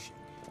are rushing.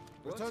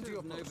 Return to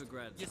your post.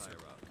 Novigrad's Yes, sir.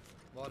 hierarch?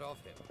 What of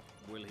him?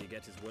 Will he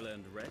get his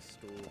well-earned rest,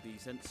 or be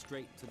sent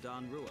straight to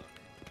Dan Ruach?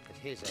 At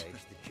his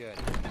age, the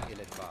journey would be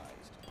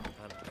ill-advised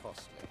and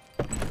costly.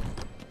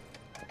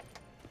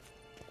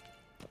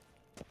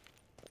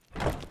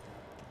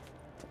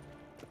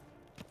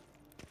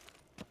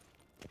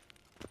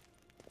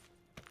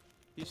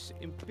 His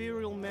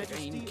Imperial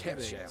Majesty In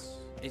Kershire, awaits.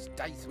 is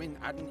Daithwin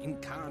Adden in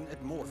Khan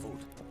at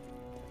Morfoot.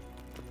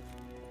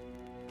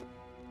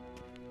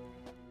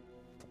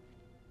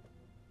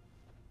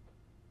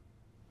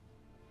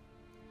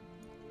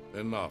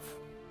 Enough.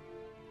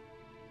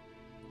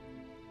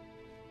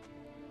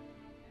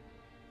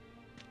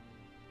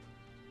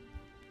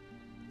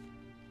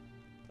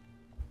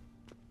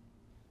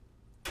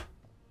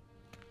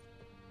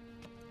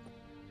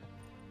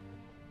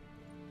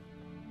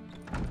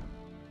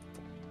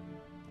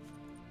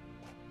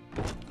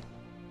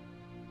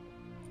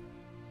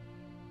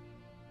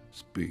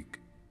 Speak.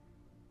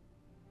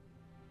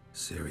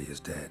 Ciri is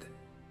dead.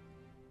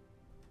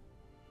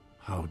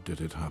 How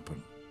did it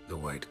happen? The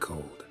White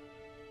Cold.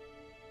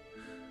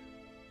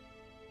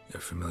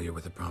 You're familiar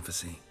with the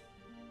prophecy?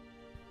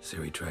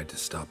 Ciri tried to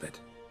stop it.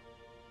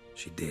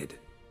 She did,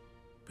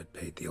 but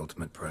paid the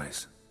ultimate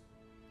price.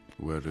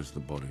 Where is the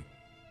body?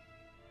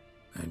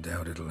 I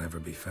doubt it'll ever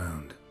be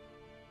found.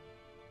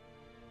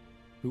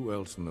 Who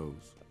else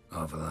knows?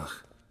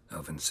 Avalach,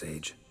 Elven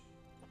Sage.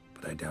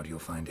 But I doubt you'll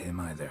find him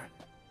either.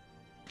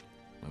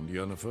 And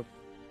Yennefer?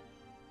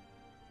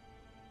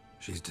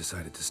 She's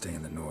decided to stay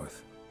in the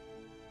north.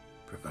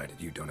 Provided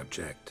you don't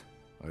object.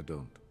 I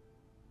don't.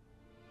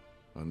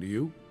 And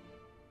you?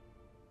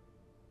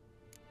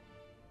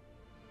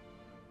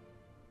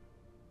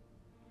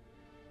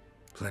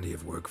 Plenty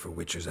of work for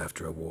witchers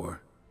after a war.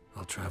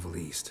 I'll travel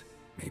east,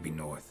 maybe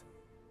north.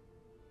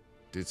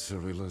 Did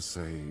Cirilla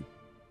say...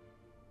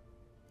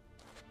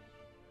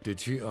 Did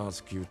she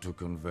ask you to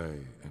convey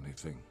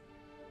anything?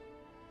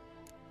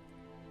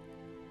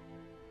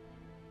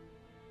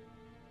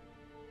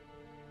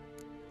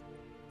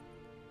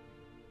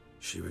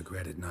 She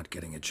regretted not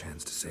getting a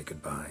chance to say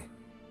goodbye.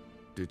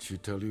 Did she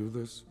tell you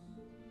this?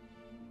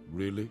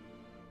 Really?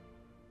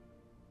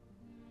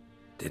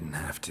 Didn't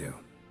have to.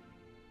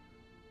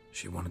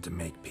 She wanted to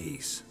make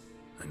peace.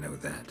 I know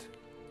that.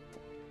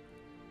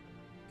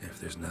 If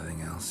there's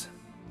nothing else...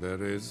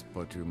 There is,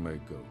 but you may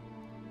go.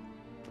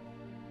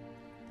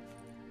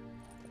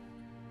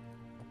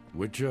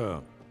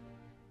 Witcher,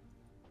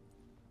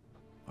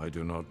 I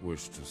do not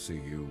wish to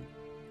see you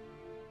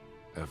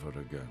ever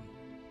again.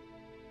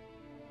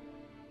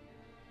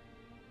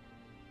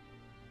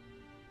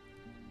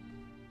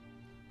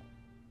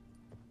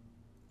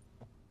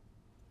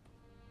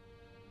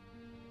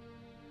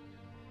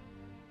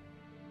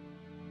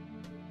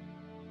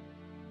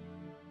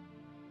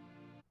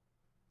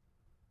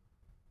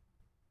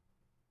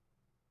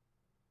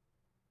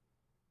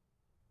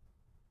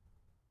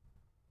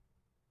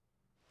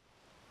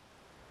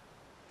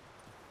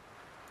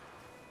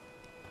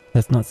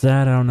 That's not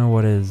sad, I don't know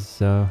what is,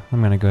 so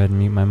I'm gonna go ahead and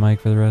mute my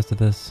mic for the rest of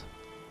this.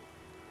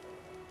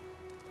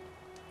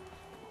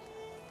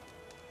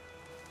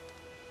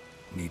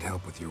 Need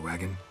help with your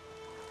wagon?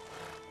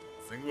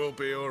 Think we'll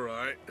be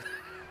alright.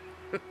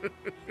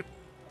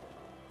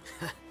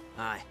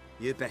 Aye,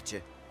 you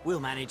betcha. We'll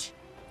manage.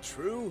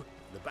 True,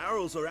 the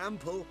barrels are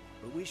ample,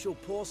 but we shall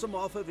pour some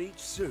off of each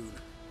soon.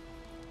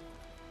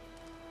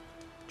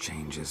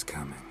 Change is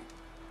coming.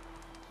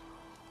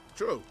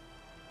 True.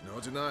 No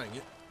denying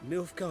it.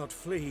 Nilfgaard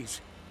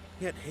flees,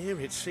 yet here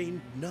it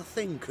seemed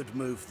nothing could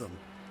move them.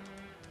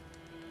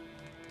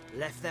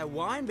 Left their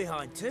wine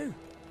behind too.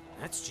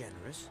 That's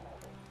generous.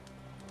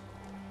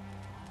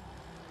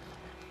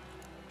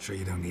 Sure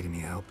you don't need any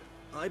help?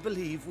 I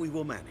believe we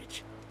will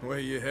manage. Where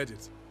you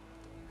headed?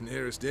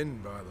 Nearest inn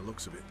by the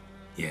looks of it.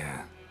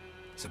 Yeah.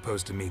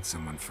 Supposed to meet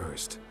someone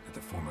first, at the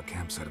former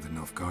campsite of the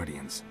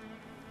Nilfgaardians.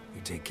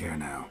 You take care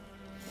now.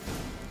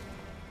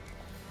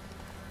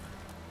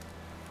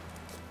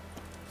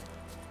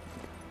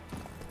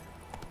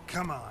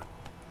 Come on.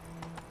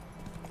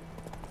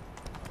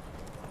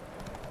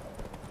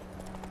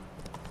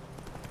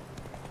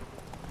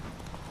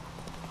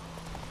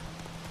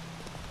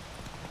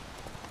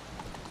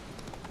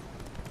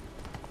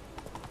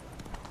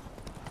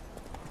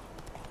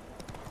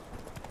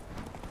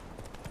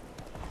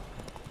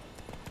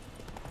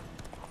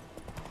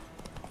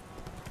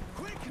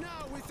 Quick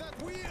now with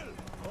that wheel!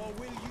 Or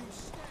will you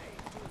stay?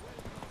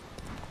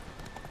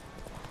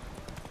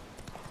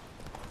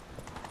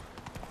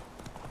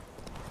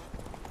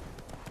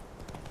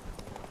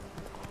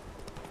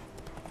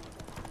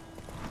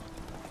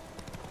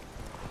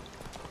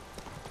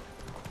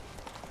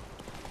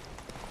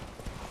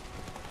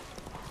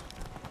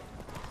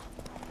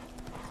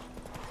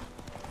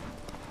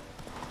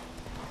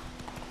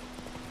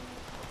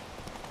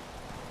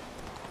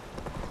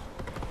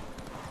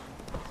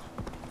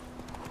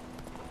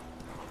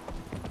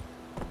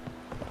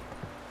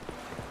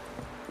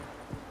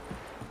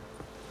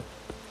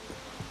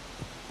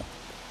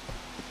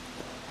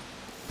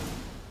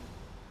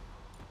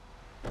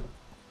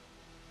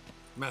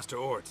 Master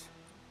Ort.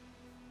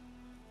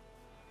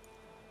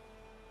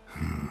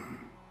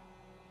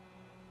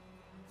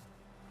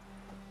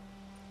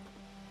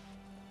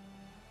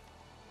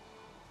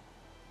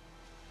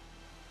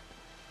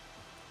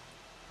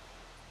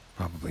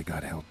 Probably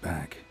got held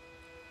back.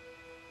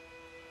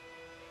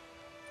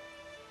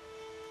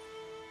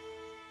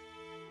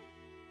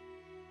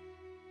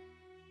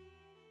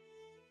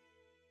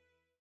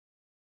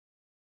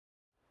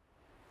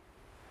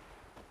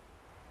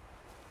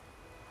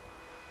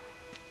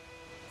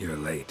 You're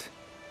late.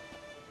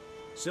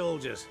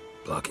 Soldiers.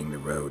 Blocking the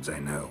roads, I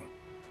know.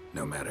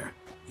 No matter.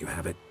 You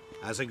have it?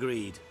 As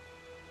agreed.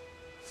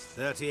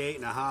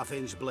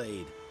 38.5-inch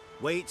blade.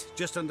 Weight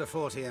just under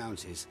 40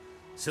 ounces.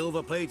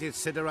 Silver-plated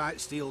siderite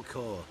steel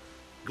core.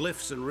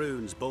 Glyphs and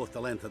runes both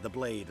the length of the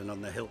blade and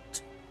on the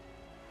hilt.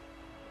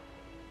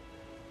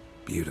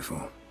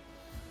 Beautiful.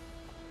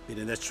 Been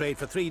in this trade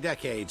for 3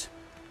 decades.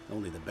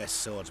 Only the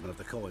best swordsman of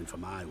the coin for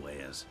my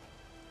wares.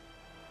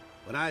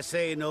 When I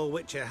say no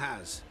Witcher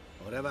has,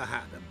 or ever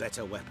had, a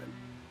better weapon,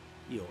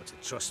 you ought to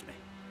trust me.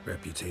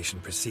 Reputation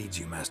precedes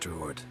you, Master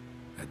Ort.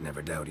 I'd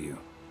never doubt you.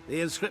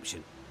 The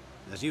inscription,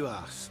 as you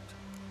asked.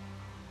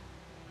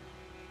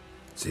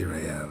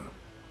 Deireadh.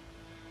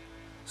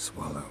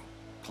 Swallow.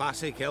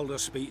 Classic Elder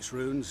Speech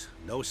runes,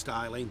 no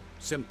styling,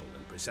 simple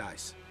and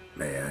precise.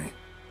 May I?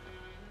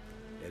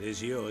 It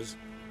is yours.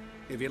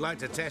 If you'd like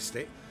to test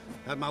it,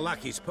 have my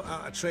lackeys put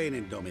out a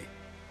training dummy.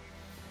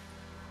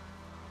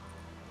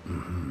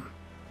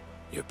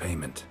 Your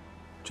payment.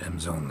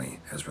 Gems only,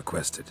 as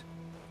requested.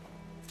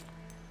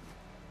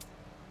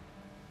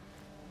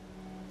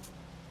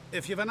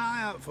 If you've an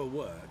eye out for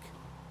work,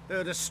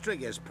 heard of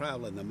Striggers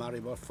prowling the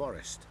Maribor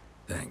Forest.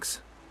 Thanks.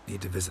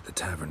 Need to visit the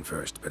tavern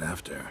first, but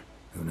after,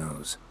 who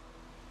knows?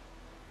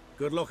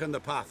 Good luck on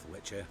the path,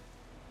 Witcher.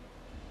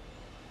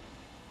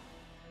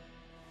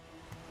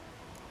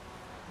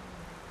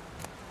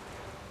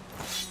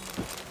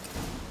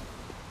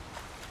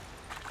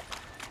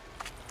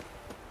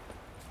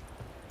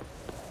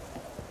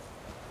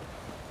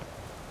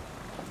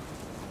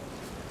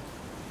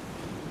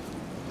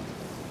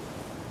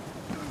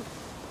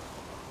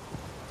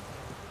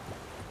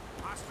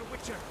 Master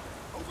Witcher,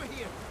 over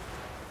here.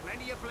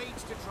 Plenty of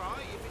blades to try,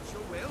 if it's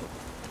your will.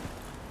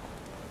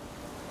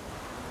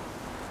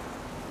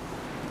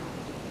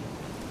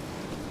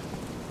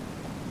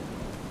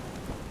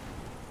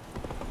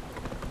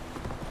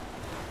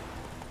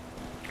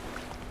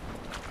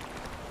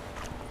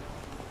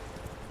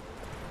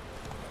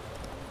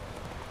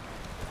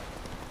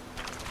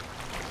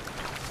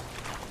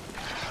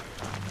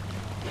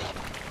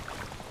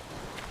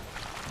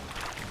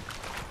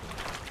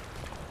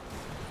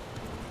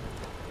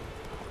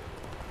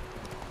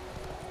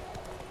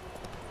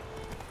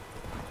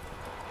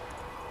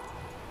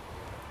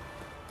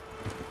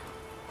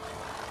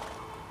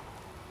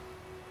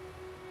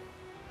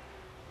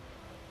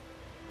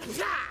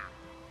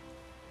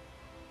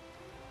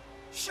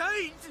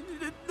 Shade!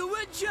 The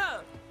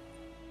Witcher!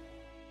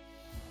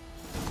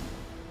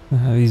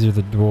 These are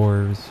the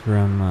dwarves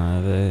from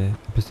the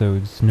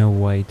episode Snow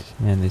White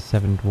and the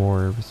Seven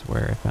Dwarves,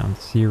 where I found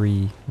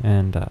Ciri,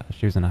 and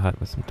she was in a hut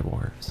with some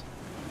dwarves.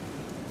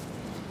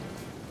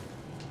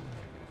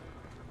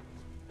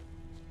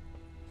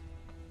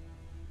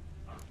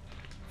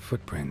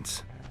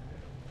 Footprints.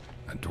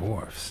 A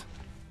dwarf's.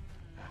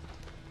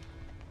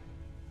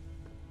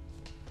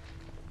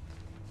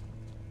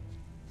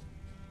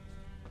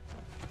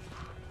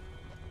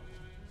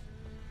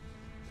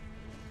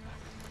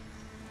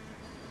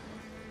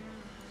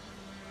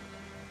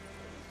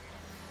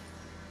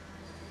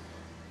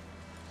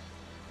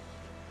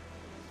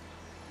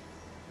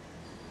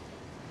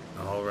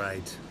 All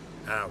right,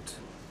 out.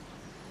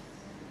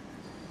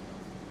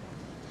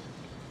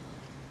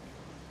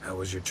 How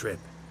was your trip?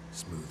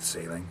 Smooth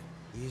sailing?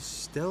 You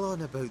still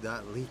on about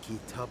that leaky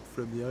tub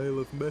from the Isle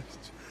of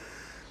Mist?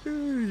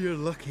 You're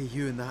lucky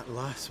you and that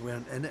lass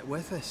weren't in it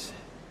with us.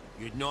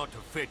 You'd not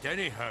have fit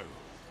anyhow.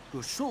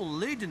 You're so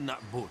laden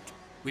that boat.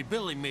 We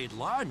barely made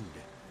land.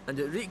 And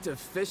it reeked of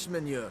fish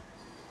manure.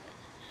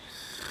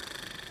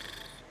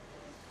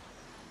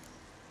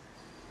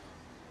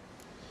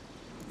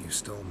 You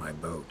stole my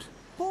boat.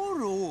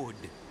 Borrowed.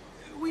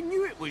 We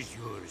knew it was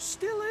yours.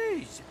 Still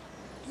is.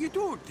 You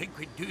don't think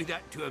we'd do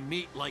that to a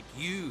mate like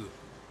you?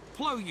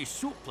 Plough you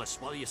soapless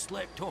while you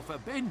slept off a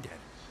bender?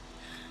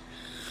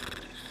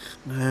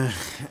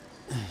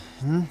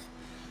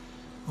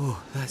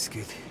 Oh, that's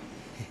good.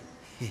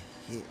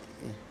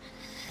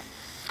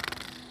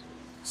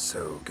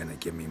 So, gonna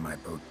give me my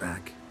boat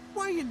back?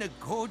 Why in the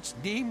gods'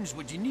 names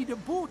would you need a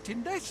boat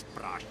in this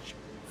brush?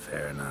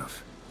 Fair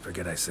enough.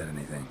 Forget I said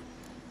anything.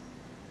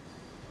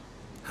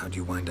 How'd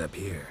you wind up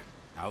here?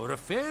 Our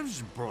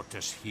affairs brought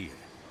us here.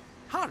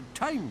 Hard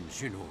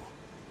times, you know.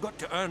 Got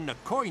to earn the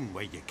coin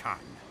where you can.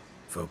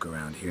 Folk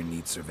around here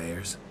need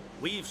surveyors?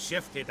 We've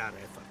shifted our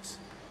efforts.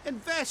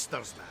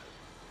 Investors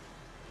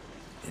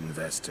now.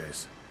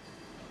 Investors.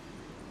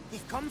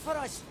 They've come for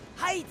us.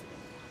 Hide!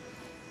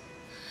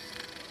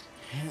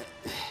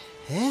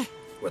 Eh?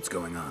 What's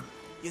going on?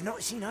 You've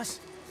not seen us?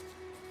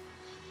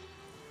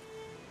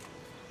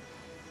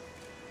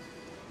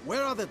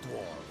 Where are the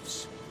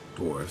dwarves?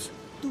 Dwarves?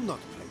 Do not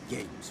play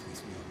games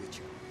with me,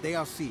 Witcher. They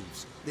are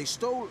thieves. They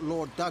stole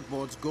Lord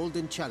Dagborg's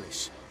golden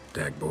chalice.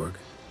 Dagborg?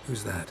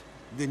 Who's that?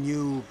 The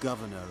new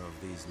governor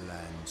of these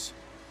lands.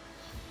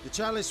 The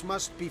chalice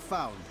must be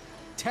found.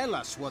 Tell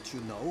us what you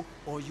know,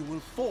 or you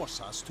will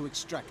force us to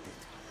extract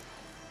it.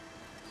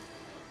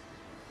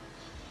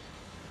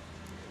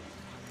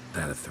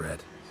 That a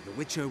threat? The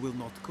Witcher will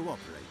not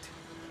cooperate.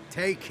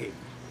 Take him.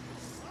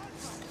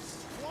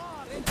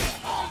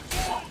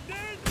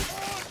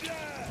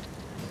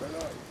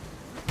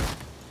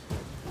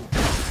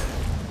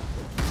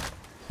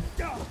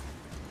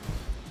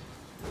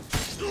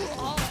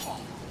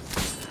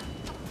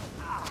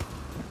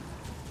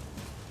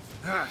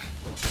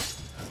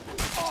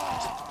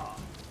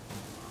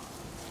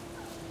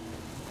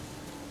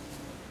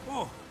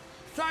 Oh,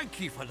 thank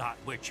you for that,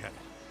 Witcher.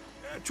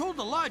 I told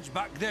the lads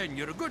back then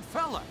you're a good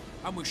fella,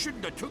 and we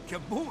shouldn't have took your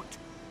boat.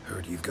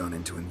 Heard you've gone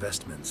into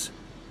investments.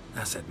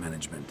 Asset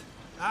management.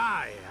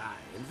 Aye, aye.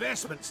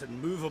 Investments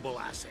in movable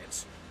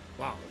assets.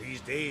 Well,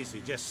 these days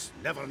you just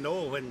never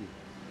know when...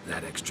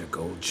 That extra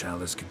gold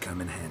chalice could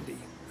come in handy.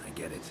 I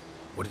get it.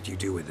 What did you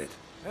do with it?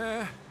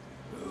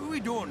 We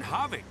don't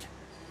have it.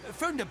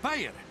 Found a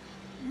buyer.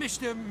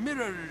 Mr.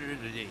 Mirror...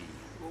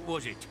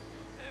 was it?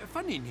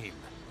 Funny name.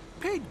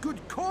 Paid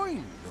good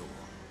coin,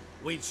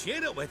 though. We'd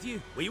share it with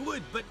you. We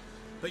would, but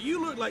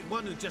you look like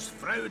one who'd just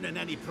frown on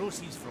any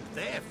proceeds from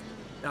theft.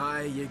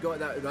 Aye, you got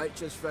that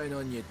righteous frown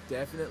on you,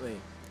 definitely.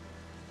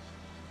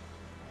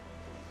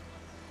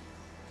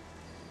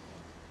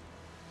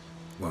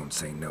 Won't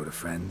say no to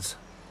friends.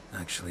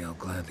 Actually, I'll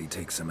gladly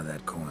take some of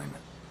that coin.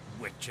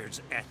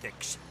 Witcher's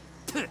ethics.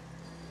 Puh!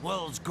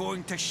 World's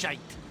going to shite.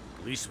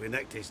 At least we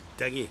nicked his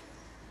dinghy.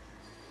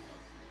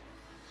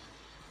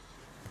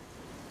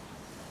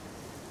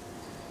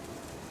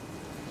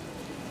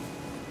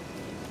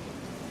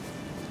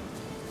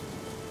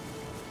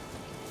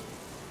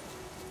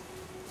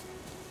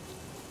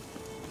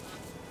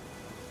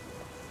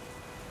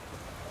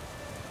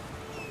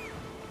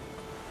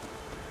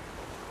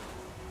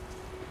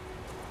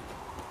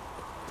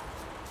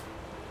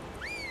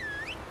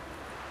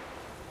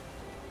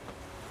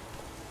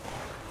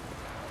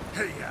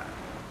 Hey-ya!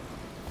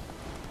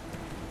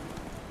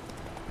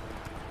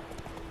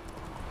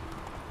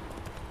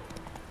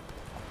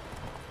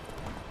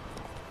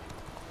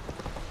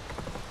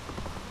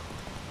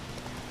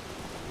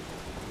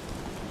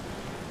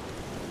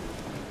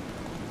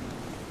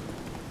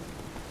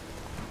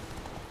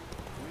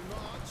 We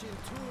march in 2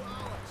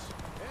 hours.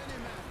 Any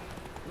man,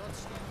 not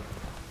stop.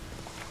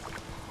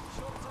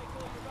 Sure take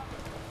all the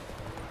rubber.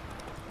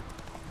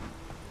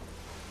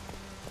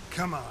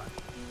 Come on.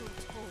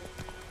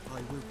 I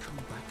will come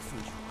back for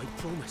you, I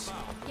promise.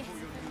 Yes.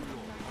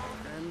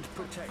 And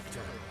protect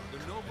her.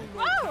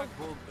 Whoa!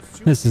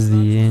 This is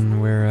the inn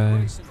where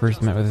I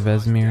first met with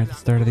Vesemir at the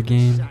start of the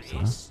game,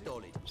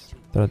 so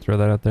thought I'd throw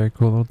that out there.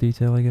 Cool little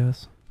detail, I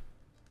guess.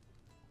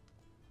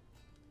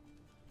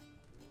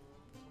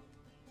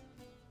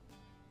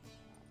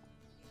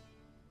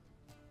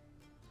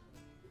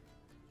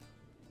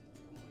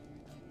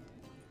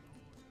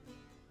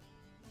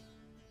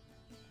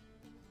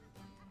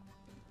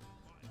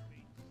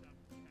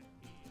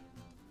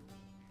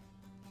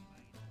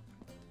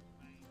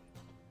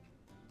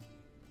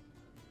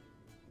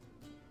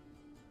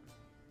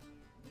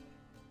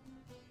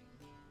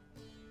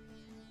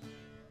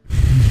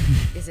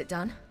 Is it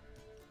done?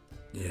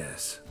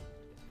 Yes.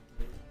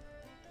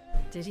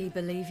 Did he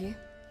believe you?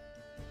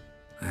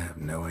 I have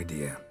no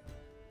idea.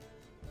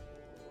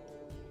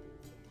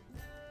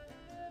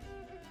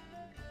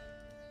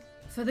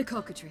 For the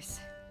cockatrice.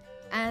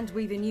 And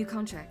we've a new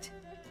contract.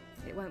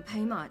 It won't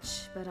pay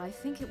much, but I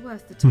think it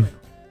worth the toil.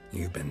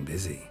 You've been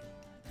busy.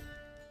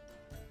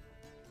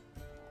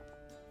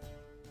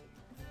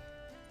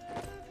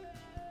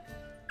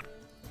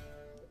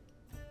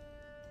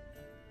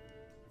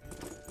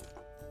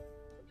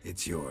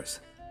 It's yours.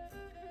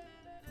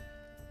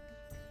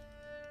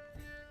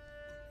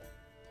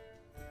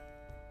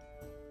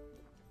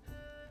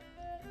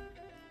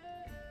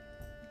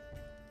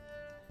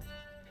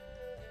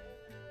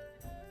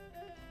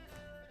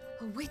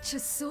 A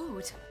witch's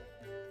sword.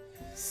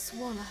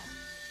 Swallow.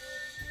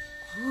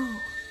 Whoa.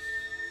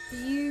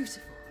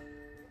 Beautiful.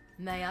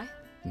 May I?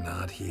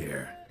 Not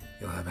here.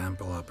 You'll have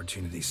ample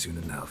opportunity soon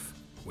enough,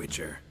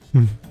 Witcher.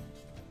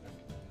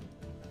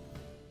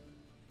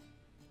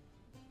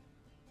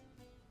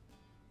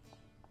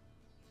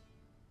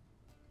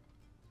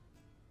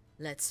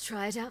 Let's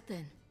try it out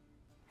then.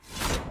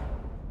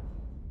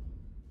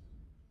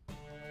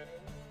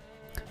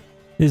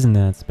 Isn't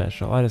that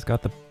special? I just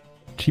got the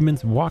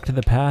achievements, walked to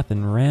the path,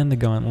 and ran the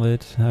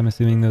gauntlet. I'm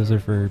assuming those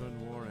are for...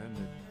 War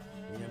ended.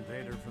 The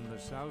invader from the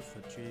south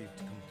achieved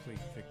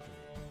complete victory.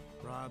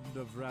 Robbed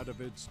of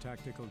Radovid's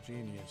tactical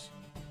genius,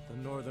 the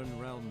northern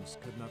realms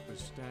could not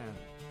withstand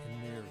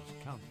Ymir's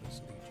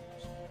countless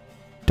legions.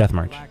 Death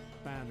March. Black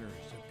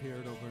banners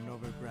appeared over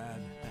Novigrad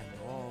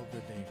and all the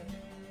Deireadh.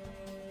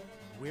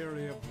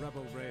 Weary of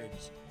rebel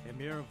raids,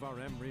 Emir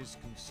Varemres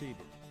conceded.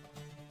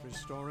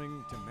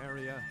 restoring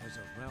Temeria as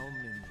a realm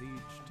in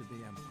liege to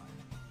the Empire.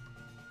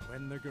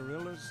 When the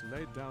guerrillas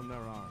laid down their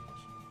arms,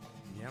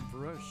 the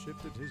Emperor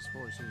shifted his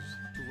forces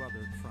to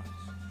other fronts.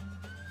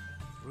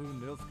 Through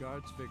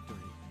Nilfgaard's victory,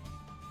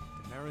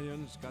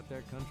 Temerians got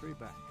their country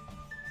back,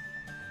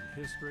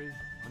 and history,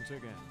 once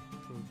again,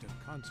 proved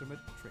a consummate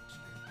trickster.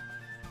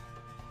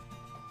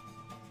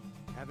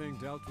 Having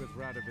dealt with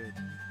Radovid,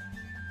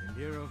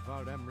 Emir of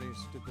Var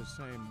Emreis did the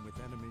same with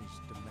enemies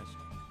domestic.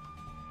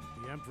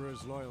 The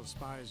Emperor's loyal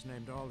spies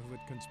named all who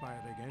had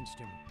conspired against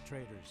him,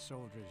 traitors,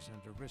 soldiers,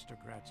 and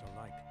aristocrats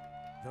alike.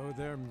 Though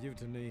their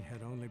mutiny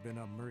had only been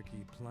a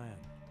murky plan,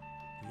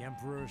 the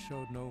Emperor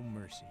showed no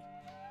mercy,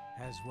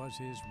 as was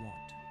his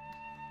wont.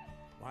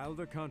 While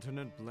the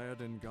continent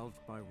bled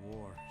engulfed by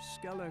war,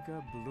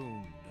 Skellige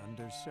bloomed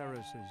under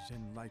Ceres's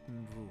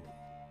enlightened rule.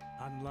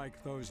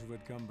 Unlike those who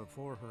had come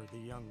before her,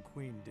 the young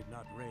queen did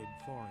not raid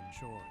foreign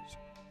shores,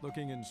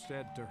 looking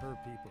instead to her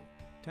people,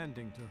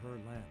 tending to her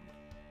land.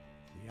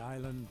 The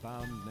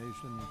island-bound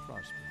nation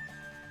prospered,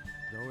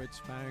 though its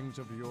fangs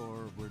of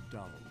yore were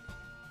dulled.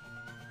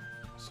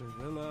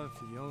 Cyrilla,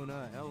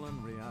 Fiona,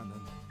 Ellen,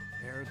 Rhiannon,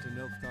 heir to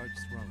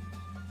Nilfgaard's throne,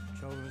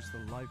 chose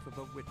the life of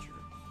a witcher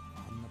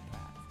on the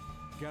path.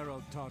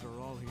 Geralt taught her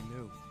all he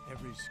knew,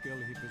 every skill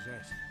he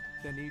possessed,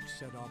 then each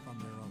set off on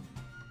their own.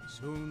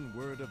 Soon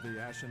word of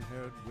the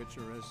ashen-haired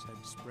witcheress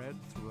had spread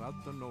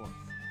throughout the north,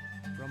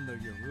 from the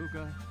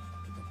Yaruga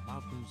to the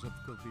mountains of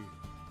Kovir.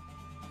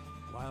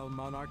 While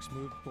monarchs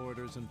moved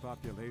borders and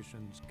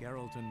populations,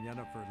 Geralt and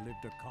Yennefer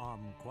lived a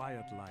calm,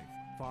 quiet life,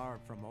 far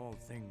from all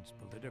things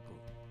political.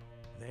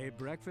 They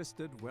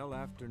breakfasted well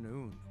after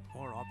noon,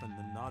 more often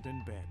than not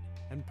in bed,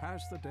 and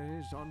passed the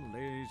days on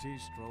lazy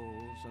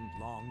strolls and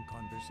long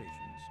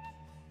conversations.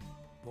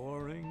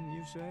 Boring,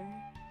 you say?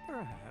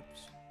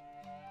 Perhaps.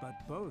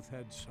 But both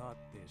had sought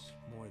this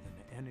more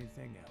than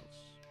anything else.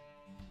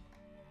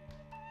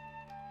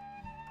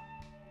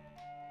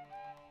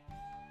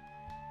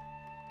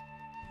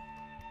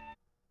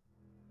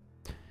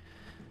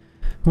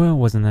 Well,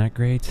 wasn't that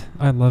great?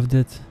 I loved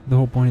it. The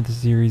whole point of the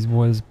series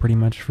was pretty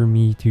much for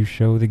me to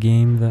show the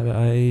game that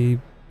I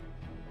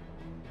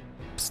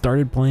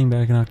started playing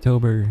back in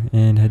October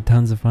and had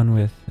tons of fun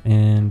with,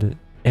 and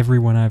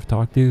everyone I've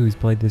talked to who's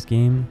played this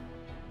game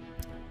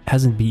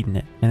hasn't beaten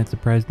it, and it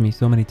surprised me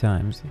so many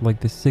times. Like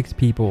the 6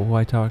 people who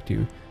I talked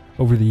to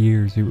over the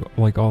years who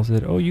like all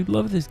said, "Oh, you'd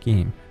love this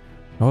game.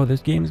 Oh, this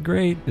game's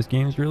great. This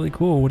game's really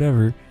cool,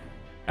 whatever."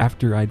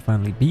 After I'd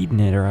finally beaten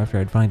it, or after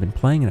I'd finally been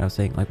playing it, I was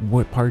saying, like,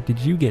 what part did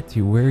you get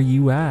to? Where are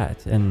you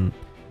at? And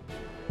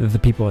the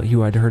people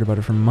who I'd heard about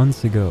it from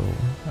months ago,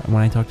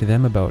 when I talked to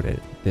them about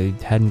it, they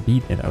hadn't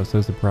beaten it. I was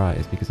so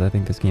surprised because I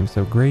think this game's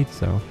so great.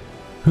 So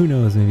who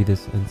knows, maybe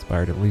this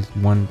inspired at least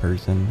one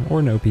person,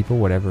 or no people,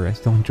 whatever. I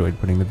still enjoyed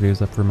putting the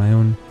videos up for my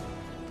own,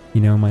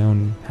 you know, my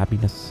own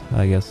happiness,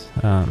 I guess.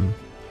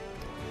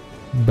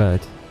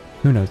 But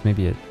who knows,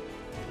 maybe it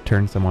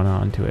turned someone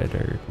on to it,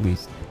 or at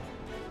least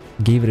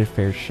gave it a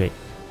fair shake.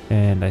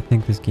 And I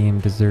think this game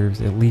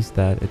deserves at least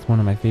that. It's one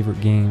of my favorite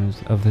games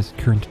of this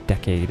current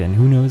decade, and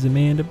who knows, it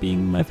may end up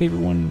being my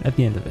favorite one at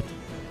the end of it.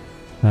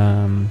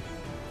 I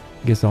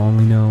guess I'll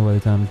only know by the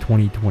time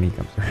 2020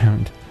 comes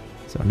around,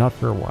 so not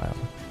for a while.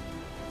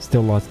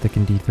 Still lots that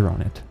can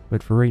dethrone it,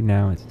 but for right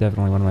now, it's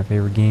definitely one of my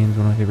favorite games,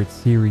 one of my favorite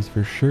series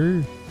for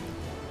sure.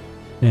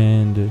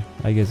 And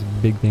I guess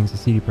big thanks to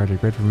CD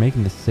Projekt Red for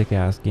making this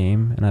sick-ass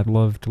game, and I'd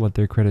love to let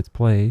their credits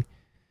play,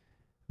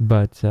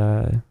 but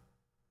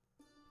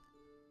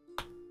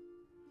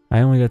I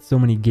only got so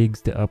many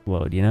gigs to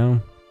upload, you know?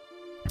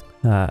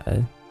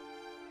 The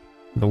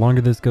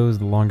longer this goes,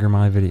 the longer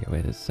my video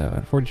is, so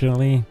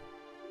unfortunately,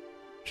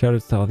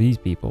 shoutouts to all these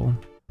people,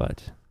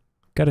 but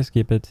gotta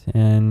skip it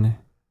and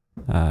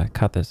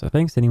cut this. So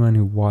thanks to anyone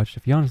who watched.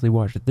 If you honestly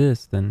watched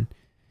this, then,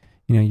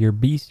 you know, you're a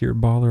beast, you're a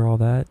baller, all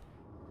that.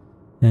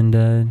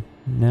 And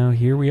now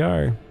here we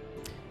are.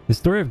 The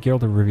story of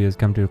Geralt of Rivia has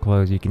come to a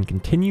close. You can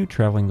continue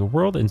traveling the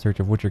world in search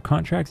of Witcher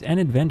contracts and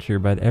adventure,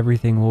 but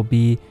everything will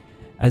be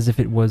as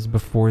if it was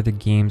before the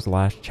game's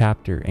last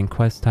chapter, and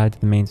quests tied to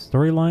the main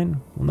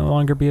storyline will no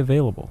longer be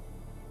available.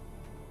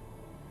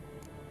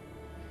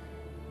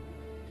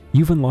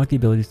 You've unlocked the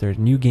ability to start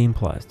a new game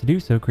plus. To do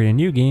so, create a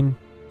new game,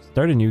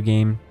 start a new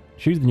game,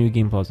 choose the new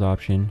game plus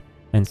option,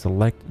 and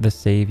select the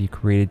save you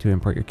created to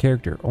import your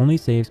character. Only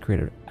saves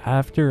created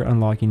after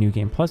unlocking new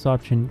game plus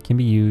option can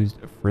be used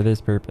for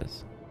this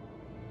purpose.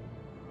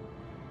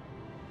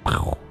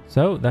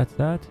 So that's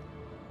that.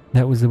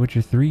 That was The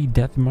Witcher 3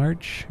 Death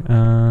March.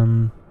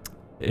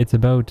 It's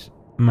about,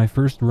 my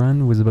first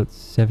run was about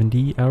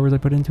 70 hours I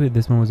put into it.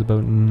 This one was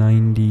about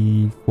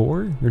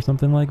 94 or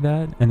something like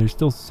that. And there's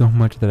still so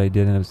much that I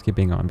did and I was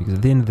skipping on, because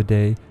at the end of the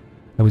day,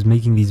 I was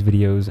making these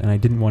videos and I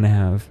didn't want to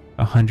have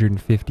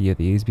 150 of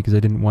these because I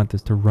didn't want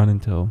this to run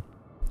until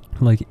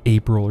like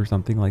April or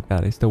something like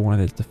that. I still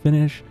wanted this to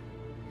finish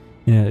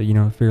in a, you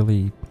know, in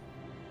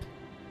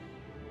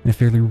a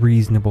fairly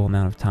reasonable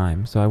amount of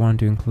time. So I wanted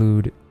to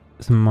include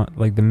some,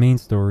 like the main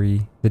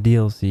story, the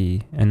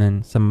DLC, and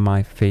then some of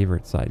my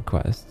favorite side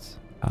quests.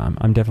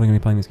 I'm definitely going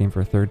to be playing this game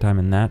for a third time,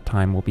 and that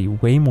time will be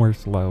way more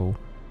slow.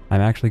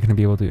 I'm actually going to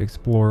be able to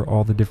explore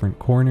all the different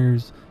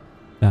corners.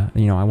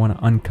 You know, I want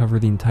to uncover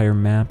the entire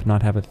map,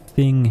 not have a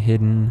thing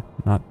hidden,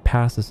 not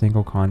pass a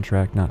single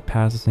contract, not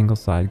pass a single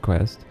side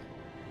quest.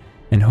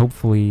 And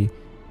hopefully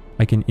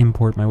I can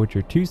import my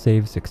Witcher 2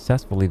 save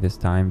successfully this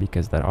time,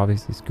 because that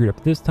obviously screwed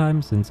up this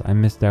time since I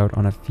missed out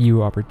on a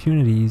few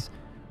opportunities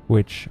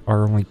which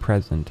are only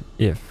present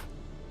if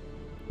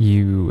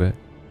you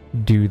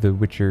do the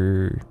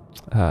Witcher,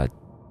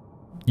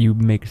 you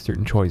make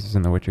certain choices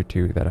in the Witcher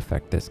 2 that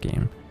affect this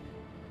game.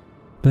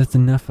 But that's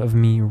enough of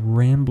me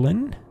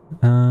rambling.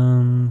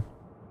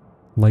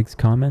 Likes,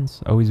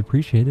 comments, always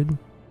appreciated.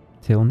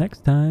 Till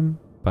next time,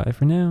 bye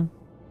for now.